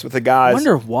 15 minutes with the guys. I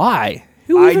wonder why.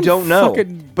 I don't know.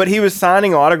 But he was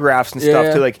signing autographs and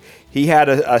stuff too. Like he had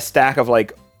a stack of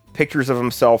like pictures of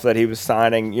himself that he was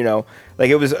signing, like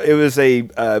it was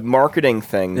a marketing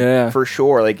thing for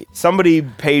sure. Like somebody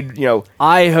paid,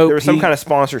 I hope there was some kind of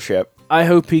sponsorship. I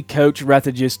hope he coached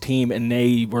Rethedge's team and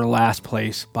they were last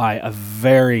place by a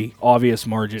very obvious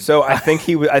margin. So I think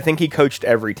he coached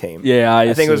every team. Yeah,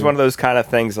 I think it was one of those kind of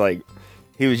things like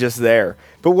he was just there.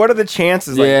 But what are the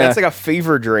chances? Like that's like a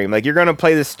fever dream. Like you're gonna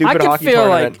play this stupid hockey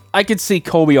tournament. Like I could see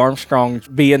Colby Armstrong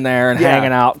being there and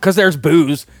hanging out because there's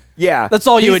booze. Yeah, that's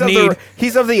all you would need.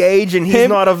 He's of the age, and he's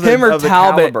not of the him or of the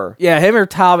Talbot. caliber. Yeah, him or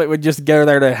Talbot would just go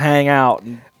there to hang out.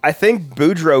 I think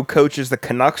Boudreaux coaches the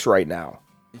Canucks right now.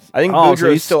 I think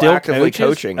Boudreaux's still actively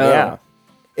coaching. Yeah,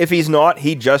 if he's not,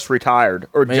 he just retired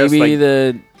or maybe just like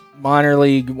the minor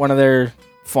league, one of their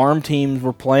farm teams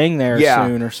were playing there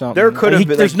soon or something. There could have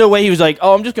been. There's no way he was like,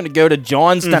 oh, I'm just going to go to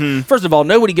Johnstown. First of all,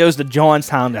 nobody goes to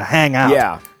Johnstown to hang out.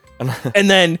 Yeah, and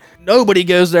then nobody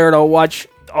goes there to watch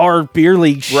our beer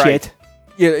league shit. Right.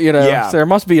 You know, so there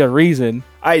must be a reason.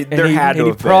 There had to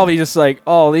have been. Probably just like,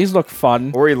 oh, these look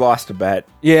fun. Or he lost a bet.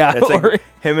 Yeah. It's like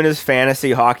him and his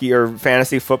fantasy hockey or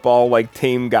fantasy football like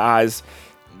team guys.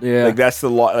 Yeah. Like that's the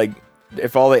like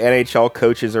if all the NHL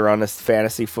coaches are on this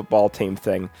fantasy football team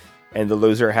thing and the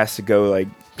loser has to go like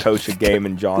coach a game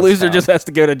in Johnstown. Loser just has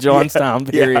to go to Johnstown,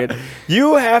 period. Yeah.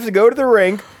 You have to go to the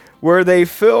rink where they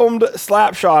filmed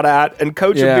Slapshot at and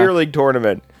coach a beer league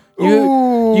tournament.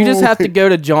 You just have to go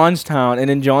to Johnstown, and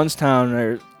in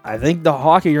Johnstown, I think the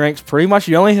hockey rink's pretty much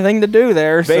the only thing to do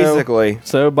there. Basically.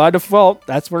 So by default,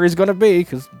 that's where he's going to be,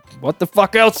 because what the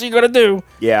fuck else are you going to do?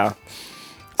 Yeah.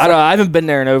 I don't know. I haven't been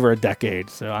there in over a decade,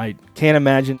 so I can't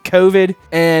imagine. COVID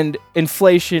and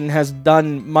inflation has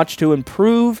done much to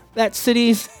improve that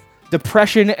city's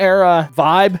Depression-era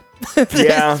vibe.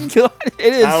 Yeah.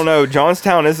 It is. I don't know.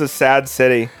 Johnstown is a sad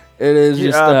city. It is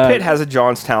just... Pitt has a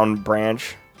Johnstown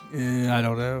branch. I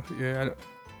don't know.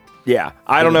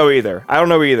 I don't know either.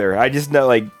 I just know,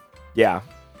 like, but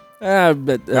I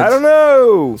don't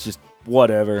know. It's just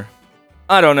whatever.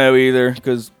 I don't know either,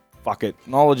 because fuck it.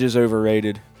 Knowledge is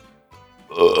overrated.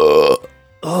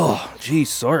 Oh, geez,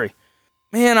 sorry.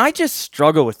 Man, I just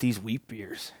struggle with these wheat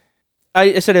beers.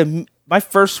 I said my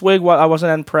first swig, I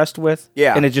wasn't impressed with.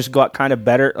 Yeah. And it just got kind of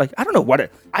better. Like, I don't know what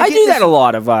it... I do that a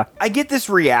lot of... I get this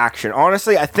reaction.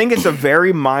 Honestly, I think it's a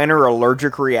very minor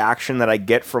allergic reaction that I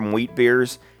get from wheat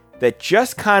beers that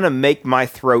just kind of make my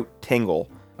throat tingle.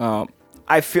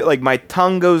 I feel like my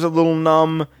tongue goes a little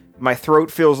numb. My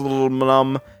throat feels a little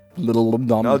numb.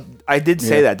 I did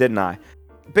say that, didn't I?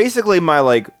 Basically, my,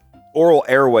 like, oral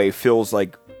airway feels,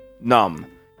 like, numb.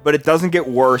 But it doesn't get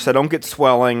worse. I don't get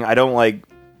swelling. I don't, like,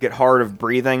 get hard of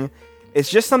breathing. It's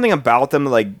just something about them,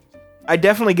 like, I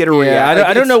definitely get a reaction.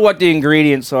 I don't know what the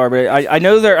ingredients are, but I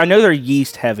know they're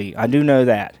yeast heavy. I do know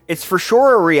that. It's for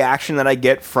sure a reaction that I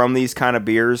get from these kind of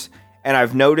beers, and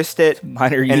I've noticed it.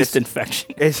 Minor yeast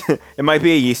infection. It might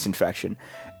be a yeast infection.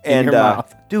 In your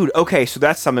mouth. Dude, okay, so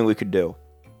that's something we could do.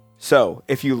 So,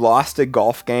 if you lost a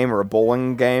golf game or a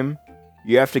bowling game,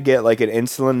 you have to get, like, an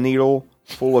insulin needle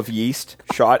full of yeast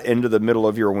shot into the middle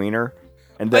of your wiener.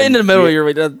 And then into the middle of your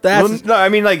wiener? That's... No, I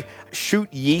mean, like,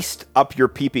 shoot yeast up your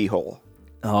pee-pee hole.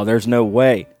 Oh, there's no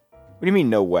way. What do you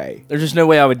mean, no way? There's just no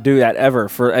way I would do that ever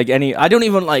for, like, any... I don't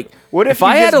even, like... What if you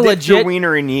I had just a dipped your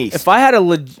wiener in yeast? If I had a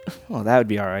legit... Oh, that would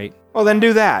be all right. Well, then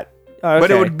do that. Okay. But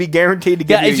it would be guaranteed to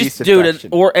give you a yeast infection.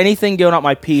 Or anything going up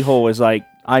my pee hole is like,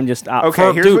 I'm just out.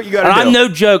 Okay, here's what you gotta do. I'm no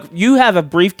joke. You have a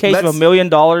briefcase of $1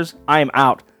 million, I am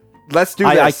out. Let's do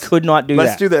this. I could not do that.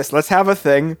 Let's do this. Let's have a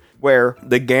thing where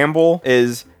the gamble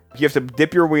is you have to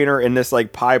dip your wiener in this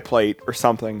like pie plate or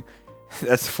something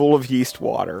that's full of yeast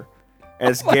water.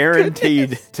 And it's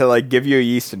guaranteed to like give you a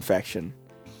yeast infection.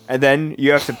 And then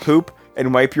you have to poop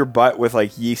and wipe your butt with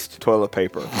like yeast toilet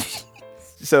paper.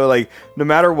 So like no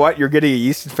matter what, you're getting a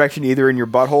yeast infection either in your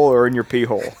butthole or in your pee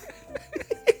hole.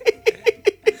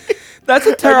 That's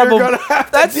a terrible.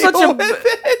 That's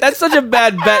such a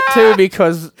bad bet too,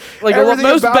 because like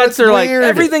most bets are like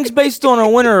everything's based on a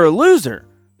winner or a loser.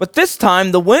 But this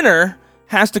time the winner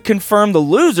has to confirm the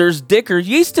loser's dick or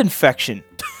yeast infection.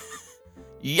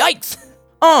 Yikes!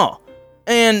 Oh,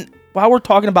 and while we're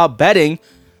talking about betting,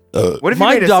 what if you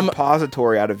made a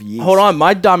suppository out of yeast? Hold on,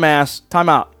 my dumbass. Time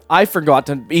out. I forgot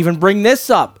to even bring this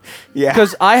up. Yeah,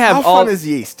 because I have How fun is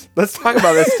yeast? Let's talk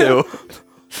about this too.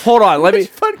 Hold on, How much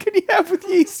fun can you have with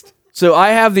yeast? So I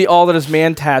have the All That Is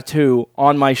Man tattoo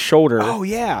on my shoulder. Oh,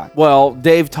 yeah. Well,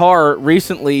 Dave Tarr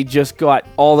recently just got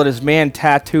All That Is Man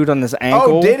tattooed on his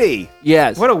ankle. Oh, did he?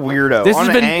 Yes. What a weirdo. This on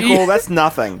has an been- ankle? That's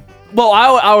nothing. Well,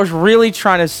 I was really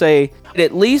trying to say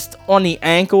at least on the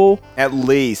ankle. At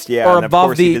least, yeah. Or and above of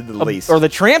course he did the least. or the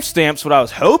tramp stamps, what I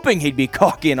was hoping he'd be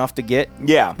cocky enough to get.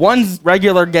 Yeah. One's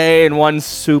regular gay and one's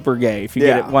super gay. If you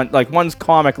get it, one's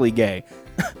comically gay.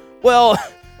 Well,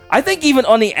 I think even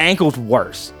on the ankle's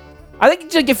worse. I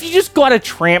think like, if you just got a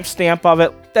tramp stamp of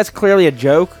it, that's clearly a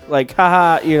joke. Like,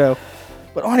 haha, you know.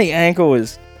 But on the ankle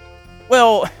is,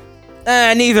 well,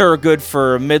 neither are good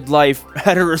for a midlife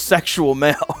heterosexual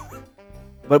male.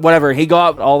 But whatever, he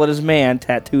got all that his man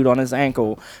tattooed on his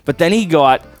ankle. But then he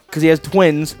got, because he has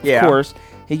twins, of course,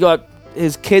 he got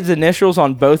his kid's initials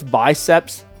on both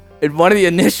biceps. And one of the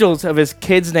initials of his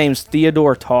kid's name's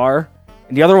Theodore Tar.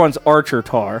 And the other one's Archer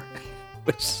Tar,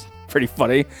 which is pretty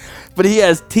funny. But he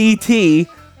has TT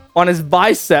on his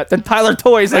bicep. And Tyler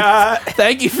Toy's like,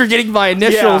 thank you for getting my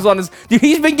initials on his... Dude,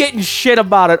 he's been getting shit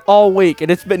about it all week,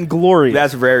 and it's been glorious.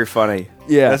 That's very funny.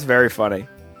 Yeah. That's very funny.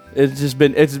 It's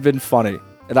been funny.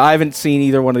 And I haven't seen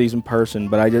either one of these in person,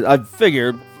 but I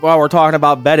figured while we're talking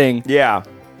about betting. Yeah.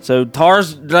 So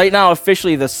Tar's right now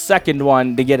officially the second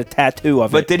one to get a tattoo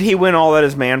of it. But did he win all that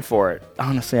his man for it?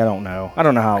 Honestly, I don't know. I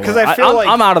don't know how. Because I feel like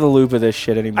I'm out of the loop of this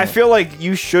shit anymore. I feel like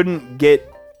you shouldn't get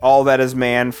all that as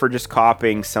man for just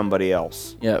copying somebody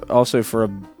else. Yeah. Also for a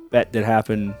bet that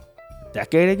happened a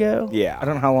decade ago. Yeah. I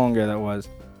don't know how long ago that was.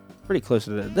 Pretty close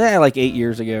to that. Yeah, like 8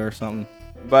 years ago or something.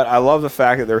 But I love the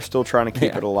fact that they're still trying to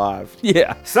keep it alive.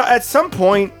 Yeah. So at some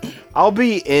point, I'll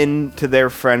be into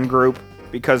their friend group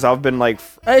because I've been like...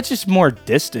 It's just more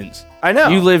distance. I know.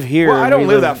 You live here. Well, I don't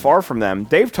live that far from them.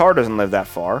 Dave Tarr doesn't live that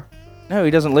far. No,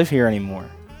 he doesn't live here anymore.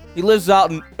 He lives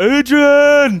out in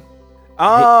Adrian.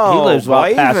 Oh, he lives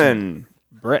out past Blaven.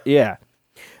 Brett. Yeah.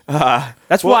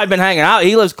 That's why I've been hanging out.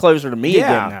 He lives closer to me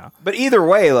again now. But either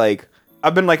way, like...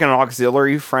 I've been like an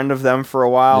auxiliary friend of them for a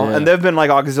while, and they've been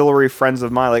like auxiliary friends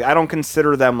of mine. Like, I don't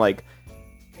consider them like,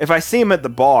 if I see them at the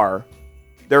bar,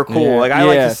 they're cool. Yeah. Like, I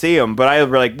like to see them, but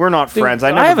we're not friends.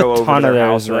 I never have go a over ton to of their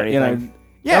those, house or anything.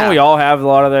 Don't we all have a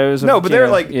lot of those? No, but they're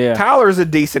like, Tyler's a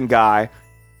decent guy.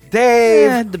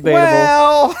 Dave, debatable.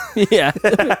 Well, yeah.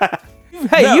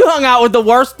 Hey, you hung out with the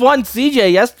worst one,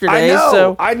 CJ, yesterday.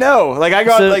 I know. Like, I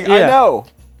got, I know.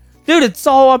 Dude, it's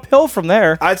all uphill from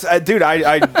there. Dude,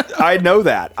 I know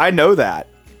that. I know that.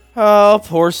 Oh,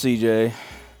 poor CJ.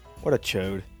 What a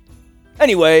chode.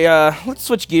 Anyway, let's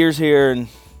switch gears here and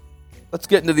let's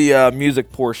get into the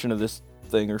music portion of this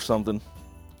thing or something.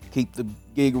 Keep the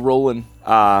gig rolling.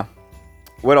 What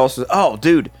else is... Oh,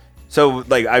 dude. So,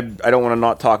 like, I don't want to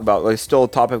not talk about... Like, still a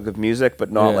topic of music,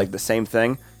 but not, like, the same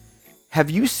thing. Have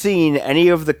you seen any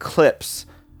of the clips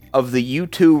of the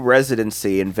U2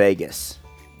 residency in Vegas?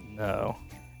 No.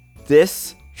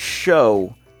 This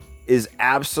show is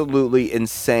absolutely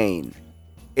insane.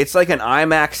 It's like an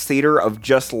IMAX theater of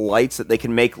just lights that they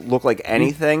can make look like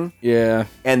anything. Yeah.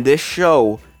 And this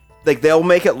show, like, they'll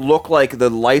make it look like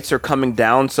the lights are coming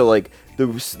down, so like the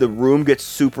room gets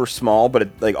super small, but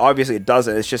it, like, obviously it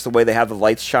doesn't. It's just the way they have the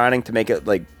lights shining to make it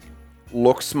like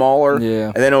look smaller. Yeah.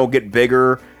 And then it'll get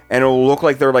bigger, and it'll look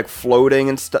like they're like floating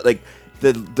and stuff. Like,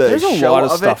 there's a lot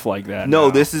of stuff like that. No,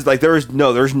 this is like there's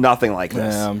nothing like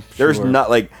this. Yeah, I'm there's sure.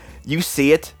 not like you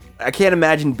see it. I can't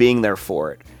imagine being there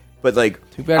for it. But like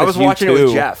Too bad I was it's watching it U2.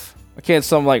 with Jeff. I can't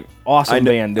some like awesome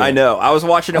band do it. I know. I was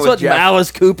watching it That's with what Jeff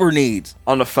Malice Cooper needs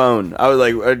on the phone. I was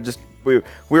like, we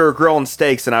were grilling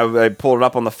steaks, and I pulled it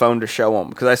up on the phone to show him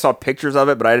because I saw pictures of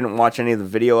it, but I didn't watch any of the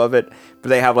video of it. But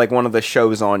they have like one of the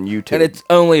shows on YouTube, and it's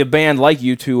only a band like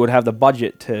U2 would have the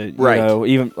budget to, you know,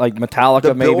 even like Metallica.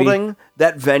 The maybe building,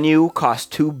 that venue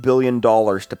cost $2 billion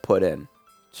to put in.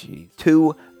 Jeez.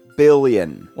 $2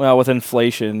 billion. Well, with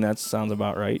inflation, that sounds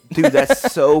about right. Dude,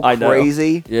 that's so I know.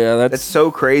 crazy. Yeah, that's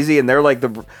so crazy. And they're like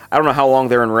I don't know how long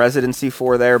they're in residency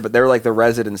for there, but they're like the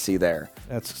residency there.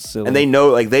 That's silly. And they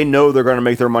know they're going to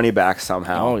make their money back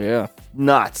somehow. Oh yeah.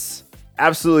 Nuts.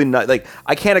 Absolutely nuts. Like,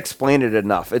 I can't explain it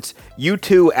enough. It's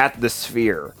U2 at the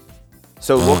Sphere.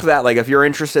 So look that, like, if you're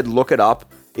interested, look it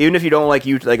up. Even if you don't like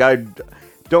U2, like, I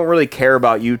don't really care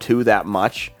about U2 that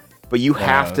much, but you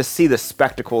have to see the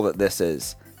spectacle that this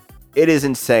is. It is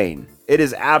insane. It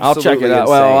is absolutely I'll check it out.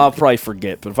 insane. Well, I'll probably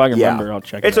forget, but if I can remember, I'll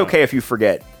check it out. It's okay if you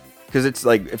forget, because it's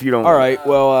like, if you don't... All right,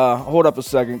 well, hold up a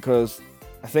second, because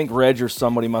I think Reg or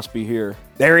somebody must be here.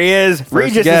 There he is.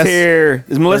 Regis is here.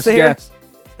 Is Melissa First here? guest.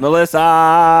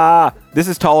 Melissa! This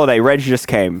is Holiday. Reg just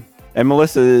came. And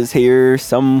Melissa is here.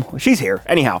 She's here.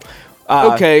 Anyhow.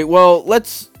 Okay, well,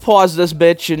 let's pause this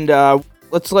bitch and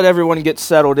let's let everyone get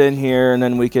settled in here, and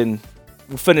then we'll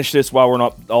finish this while we're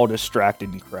not all distracted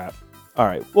and crap. All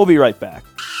right, we'll be right back.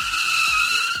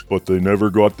 But they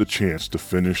never got the chance to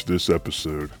finish this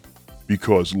episode,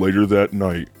 because later that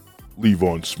night,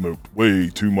 Levon smoked way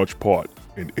too much pot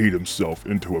and ate himself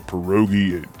into a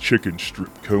pierogi and chicken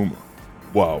strip coma,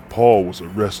 while Paul was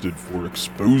arrested for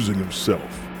exposing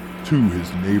himself to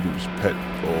his neighbor's pet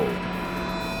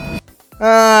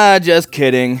dog. Just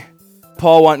kidding.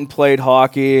 Paul went and played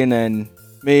hockey, and then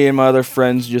me and my other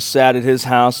friends just sat at his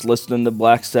house listening to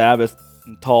Black Sabbath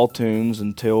and Tall Tunes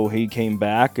until he came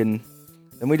back, and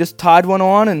then we just tied one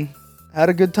on and had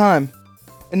a good time.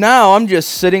 And now I'm just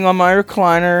sitting on my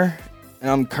recliner and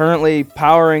I'm currently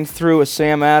powering through a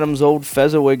Sam Adams Old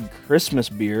Fezziwig Christmas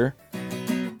beer.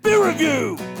 Beer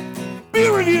review!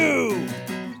 Beer review!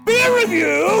 Beer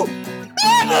review!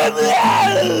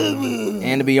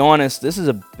 And to be honest, this is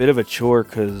a bit of a chore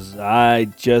because I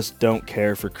just don't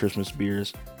care for Christmas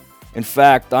beers. In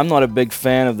fact, I'm not a big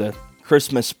fan of the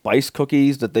Christmas spice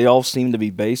cookies that they all seem to be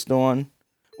based on.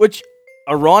 Which,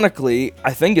 ironically,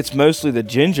 I think it's mostly the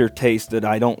ginger taste that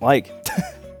I don't like.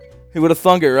 Who would have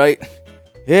thunk it, right?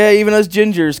 Yeah, even us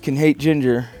gingers can hate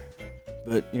ginger.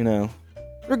 But, you know.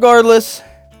 Regardless,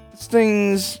 this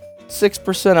thing's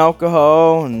 6%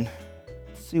 alcohol, and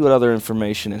let's see what other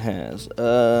information it has.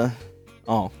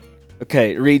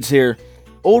 Okay, it reads here.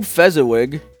 Old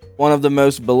Fezziwig, one of the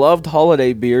most beloved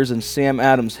holiday beers in Sam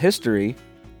Adams history,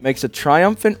 makes a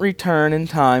triumphant return in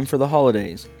time for the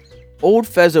holidays. Old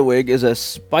Fezziwig is a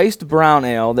spiced brown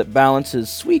ale that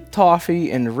balances sweet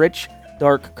toffee and rich,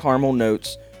 dark caramel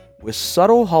notes with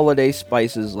subtle holiday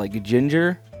spices like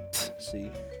ginger,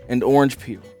 and orange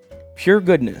peel. Pure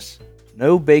goodness.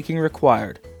 No baking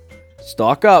required.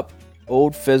 Stock up.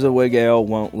 Old Fezziwig ale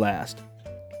won't last.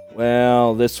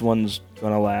 Well, this one's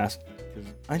gonna last.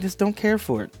 I just don't care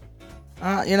for it.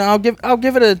 I'll give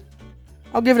it a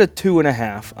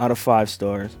 2.5 out of 5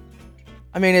 stars.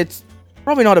 I mean, it's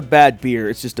probably not a bad beer.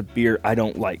 It's just a beer I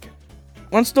don't like.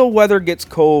 Once the weather gets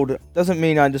cold, doesn't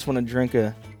mean I just want to drink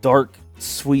a dark,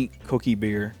 sweet cookie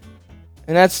beer.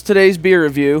 And that's today's beer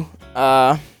review.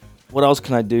 What else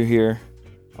can I do here?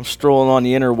 I'm strolling on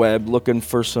the interweb looking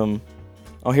for some...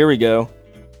 Oh, here we go.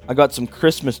 I got some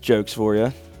Christmas jokes for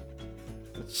you.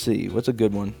 Let's see, what's a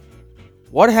good one?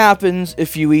 What happens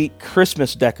if you eat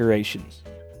Christmas decorations?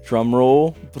 Drum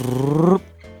roll.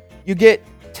 You get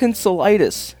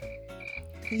tinselitis.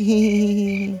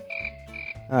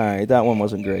 Alright, that one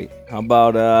wasn't great. How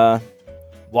about,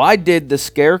 why did the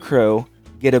Scarecrow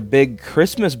get a big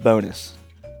Christmas bonus?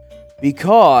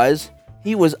 Because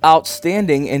he was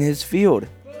outstanding in his field.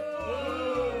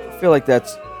 I feel like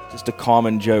that's just a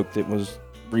common joke that was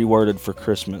reworded for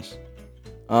Christmas.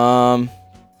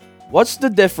 What's the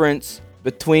difference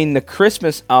between the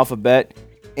Christmas alphabet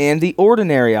and the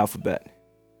ordinary alphabet?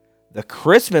 The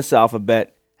Christmas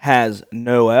alphabet has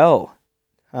no L.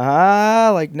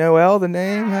 Like Noel, the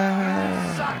name?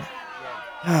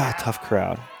 Tough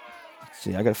crowd. Let's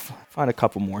see, I gotta find a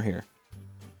couple more here.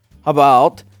 How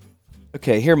about...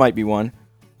 Okay, here might be one.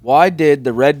 Why did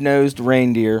the red-nosed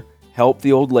reindeer help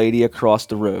the old lady across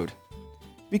the road?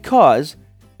 Because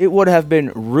it would have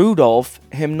been Rudolph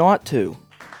him not to.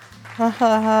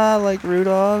 Like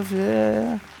Rudolph,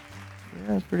 yeah.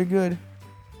 Yeah, pretty good.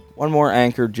 One more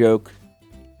anchor joke.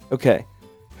 Okay,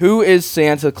 who is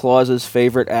Santa Claus's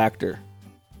favorite actor?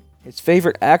 His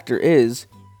favorite actor is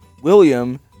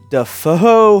William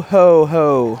Dafoe. Ho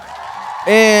ho.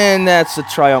 And that's a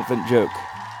triumphant joke.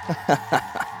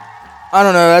 I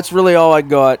don't know, that's really all I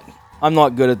got. I'm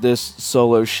not good at this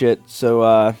solo shit,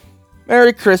 so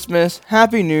Merry Christmas,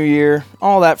 Happy New Year,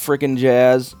 all that frickin'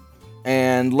 jazz.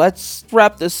 And let's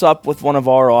wrap this up with one of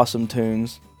our awesome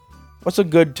tunes. What's a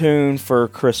good tune for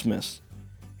Christmas?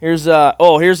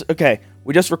 Okay,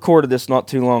 we just recorded this not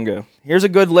too long ago. Here's a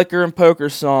good liquor and poker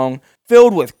song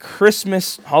filled with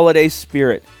Christmas holiday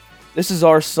spirit. This is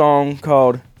our song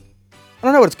called, I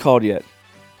don't know what it's called yet.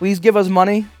 Please Give Us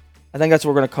Money. I think that's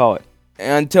what we're going to call it.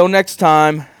 And until next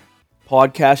time,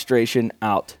 Podcastration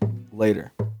out.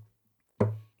 Later.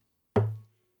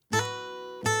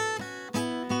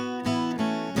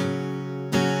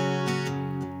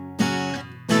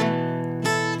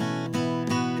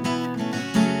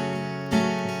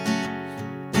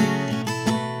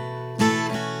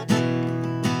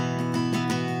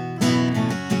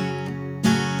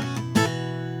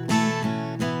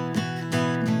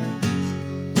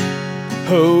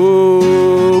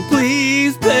 Oh,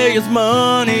 please pay us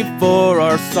money for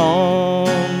our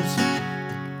songs.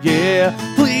 Yeah,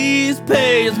 please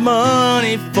pay us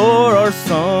money for our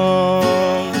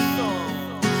songs.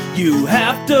 You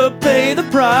have to pay the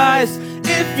price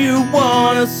if you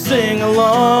want to sing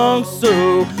along.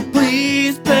 So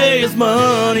please pay us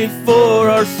money for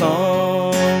our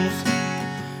songs.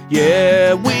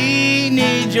 Yeah, we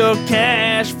need your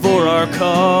cash for our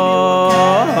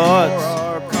cards.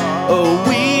 Oh,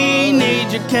 we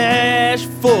need your cash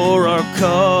for our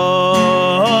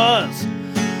cause.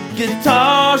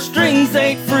 Guitar strings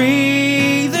ain't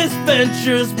free. This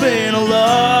venture's been a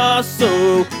loss.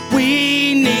 So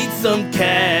we need some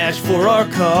cash for our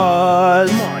cause.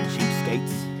 Come on,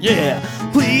 cheapskates. Yeah,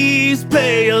 please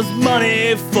pay us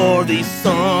money for these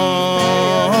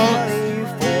songs.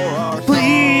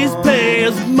 Please pay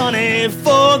us money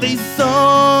for these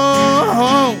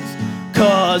songs.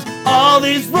 Cause all all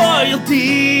these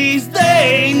royalties,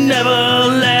 they never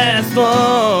last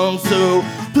long. So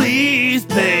please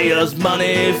pay us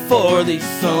money for these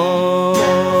songs.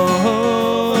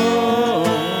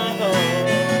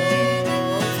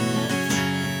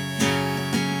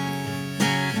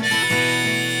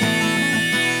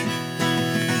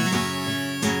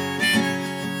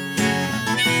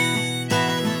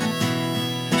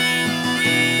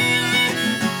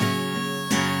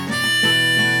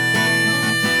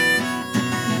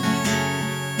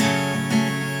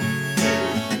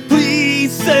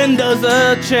 Please send us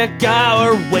a check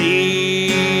our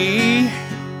way.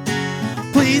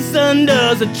 Please send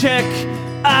us a check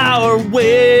our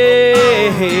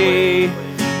way.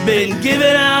 Been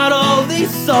giving out all these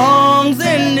songs,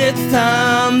 and it's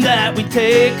time that we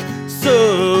take.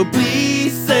 So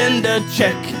please send a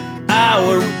check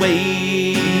our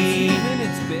way.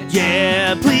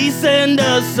 Yeah, please send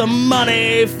us some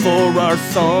money for our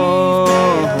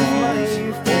songs.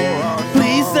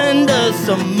 Please send us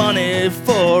some money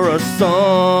for our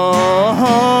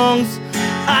songs.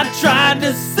 I tried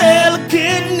to sell a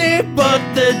kidney, but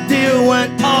the deal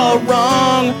went all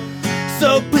wrong.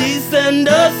 So please send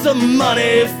us some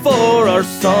money for our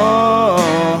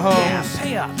songs.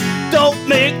 Don't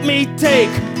make me take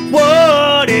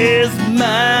what is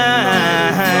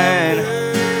mine.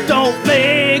 Don't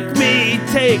make me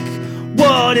take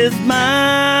what is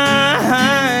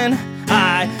mine.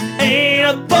 I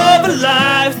ain't above a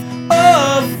life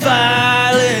of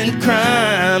violent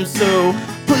crime. So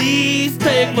please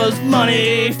take us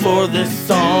money for this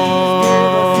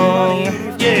song.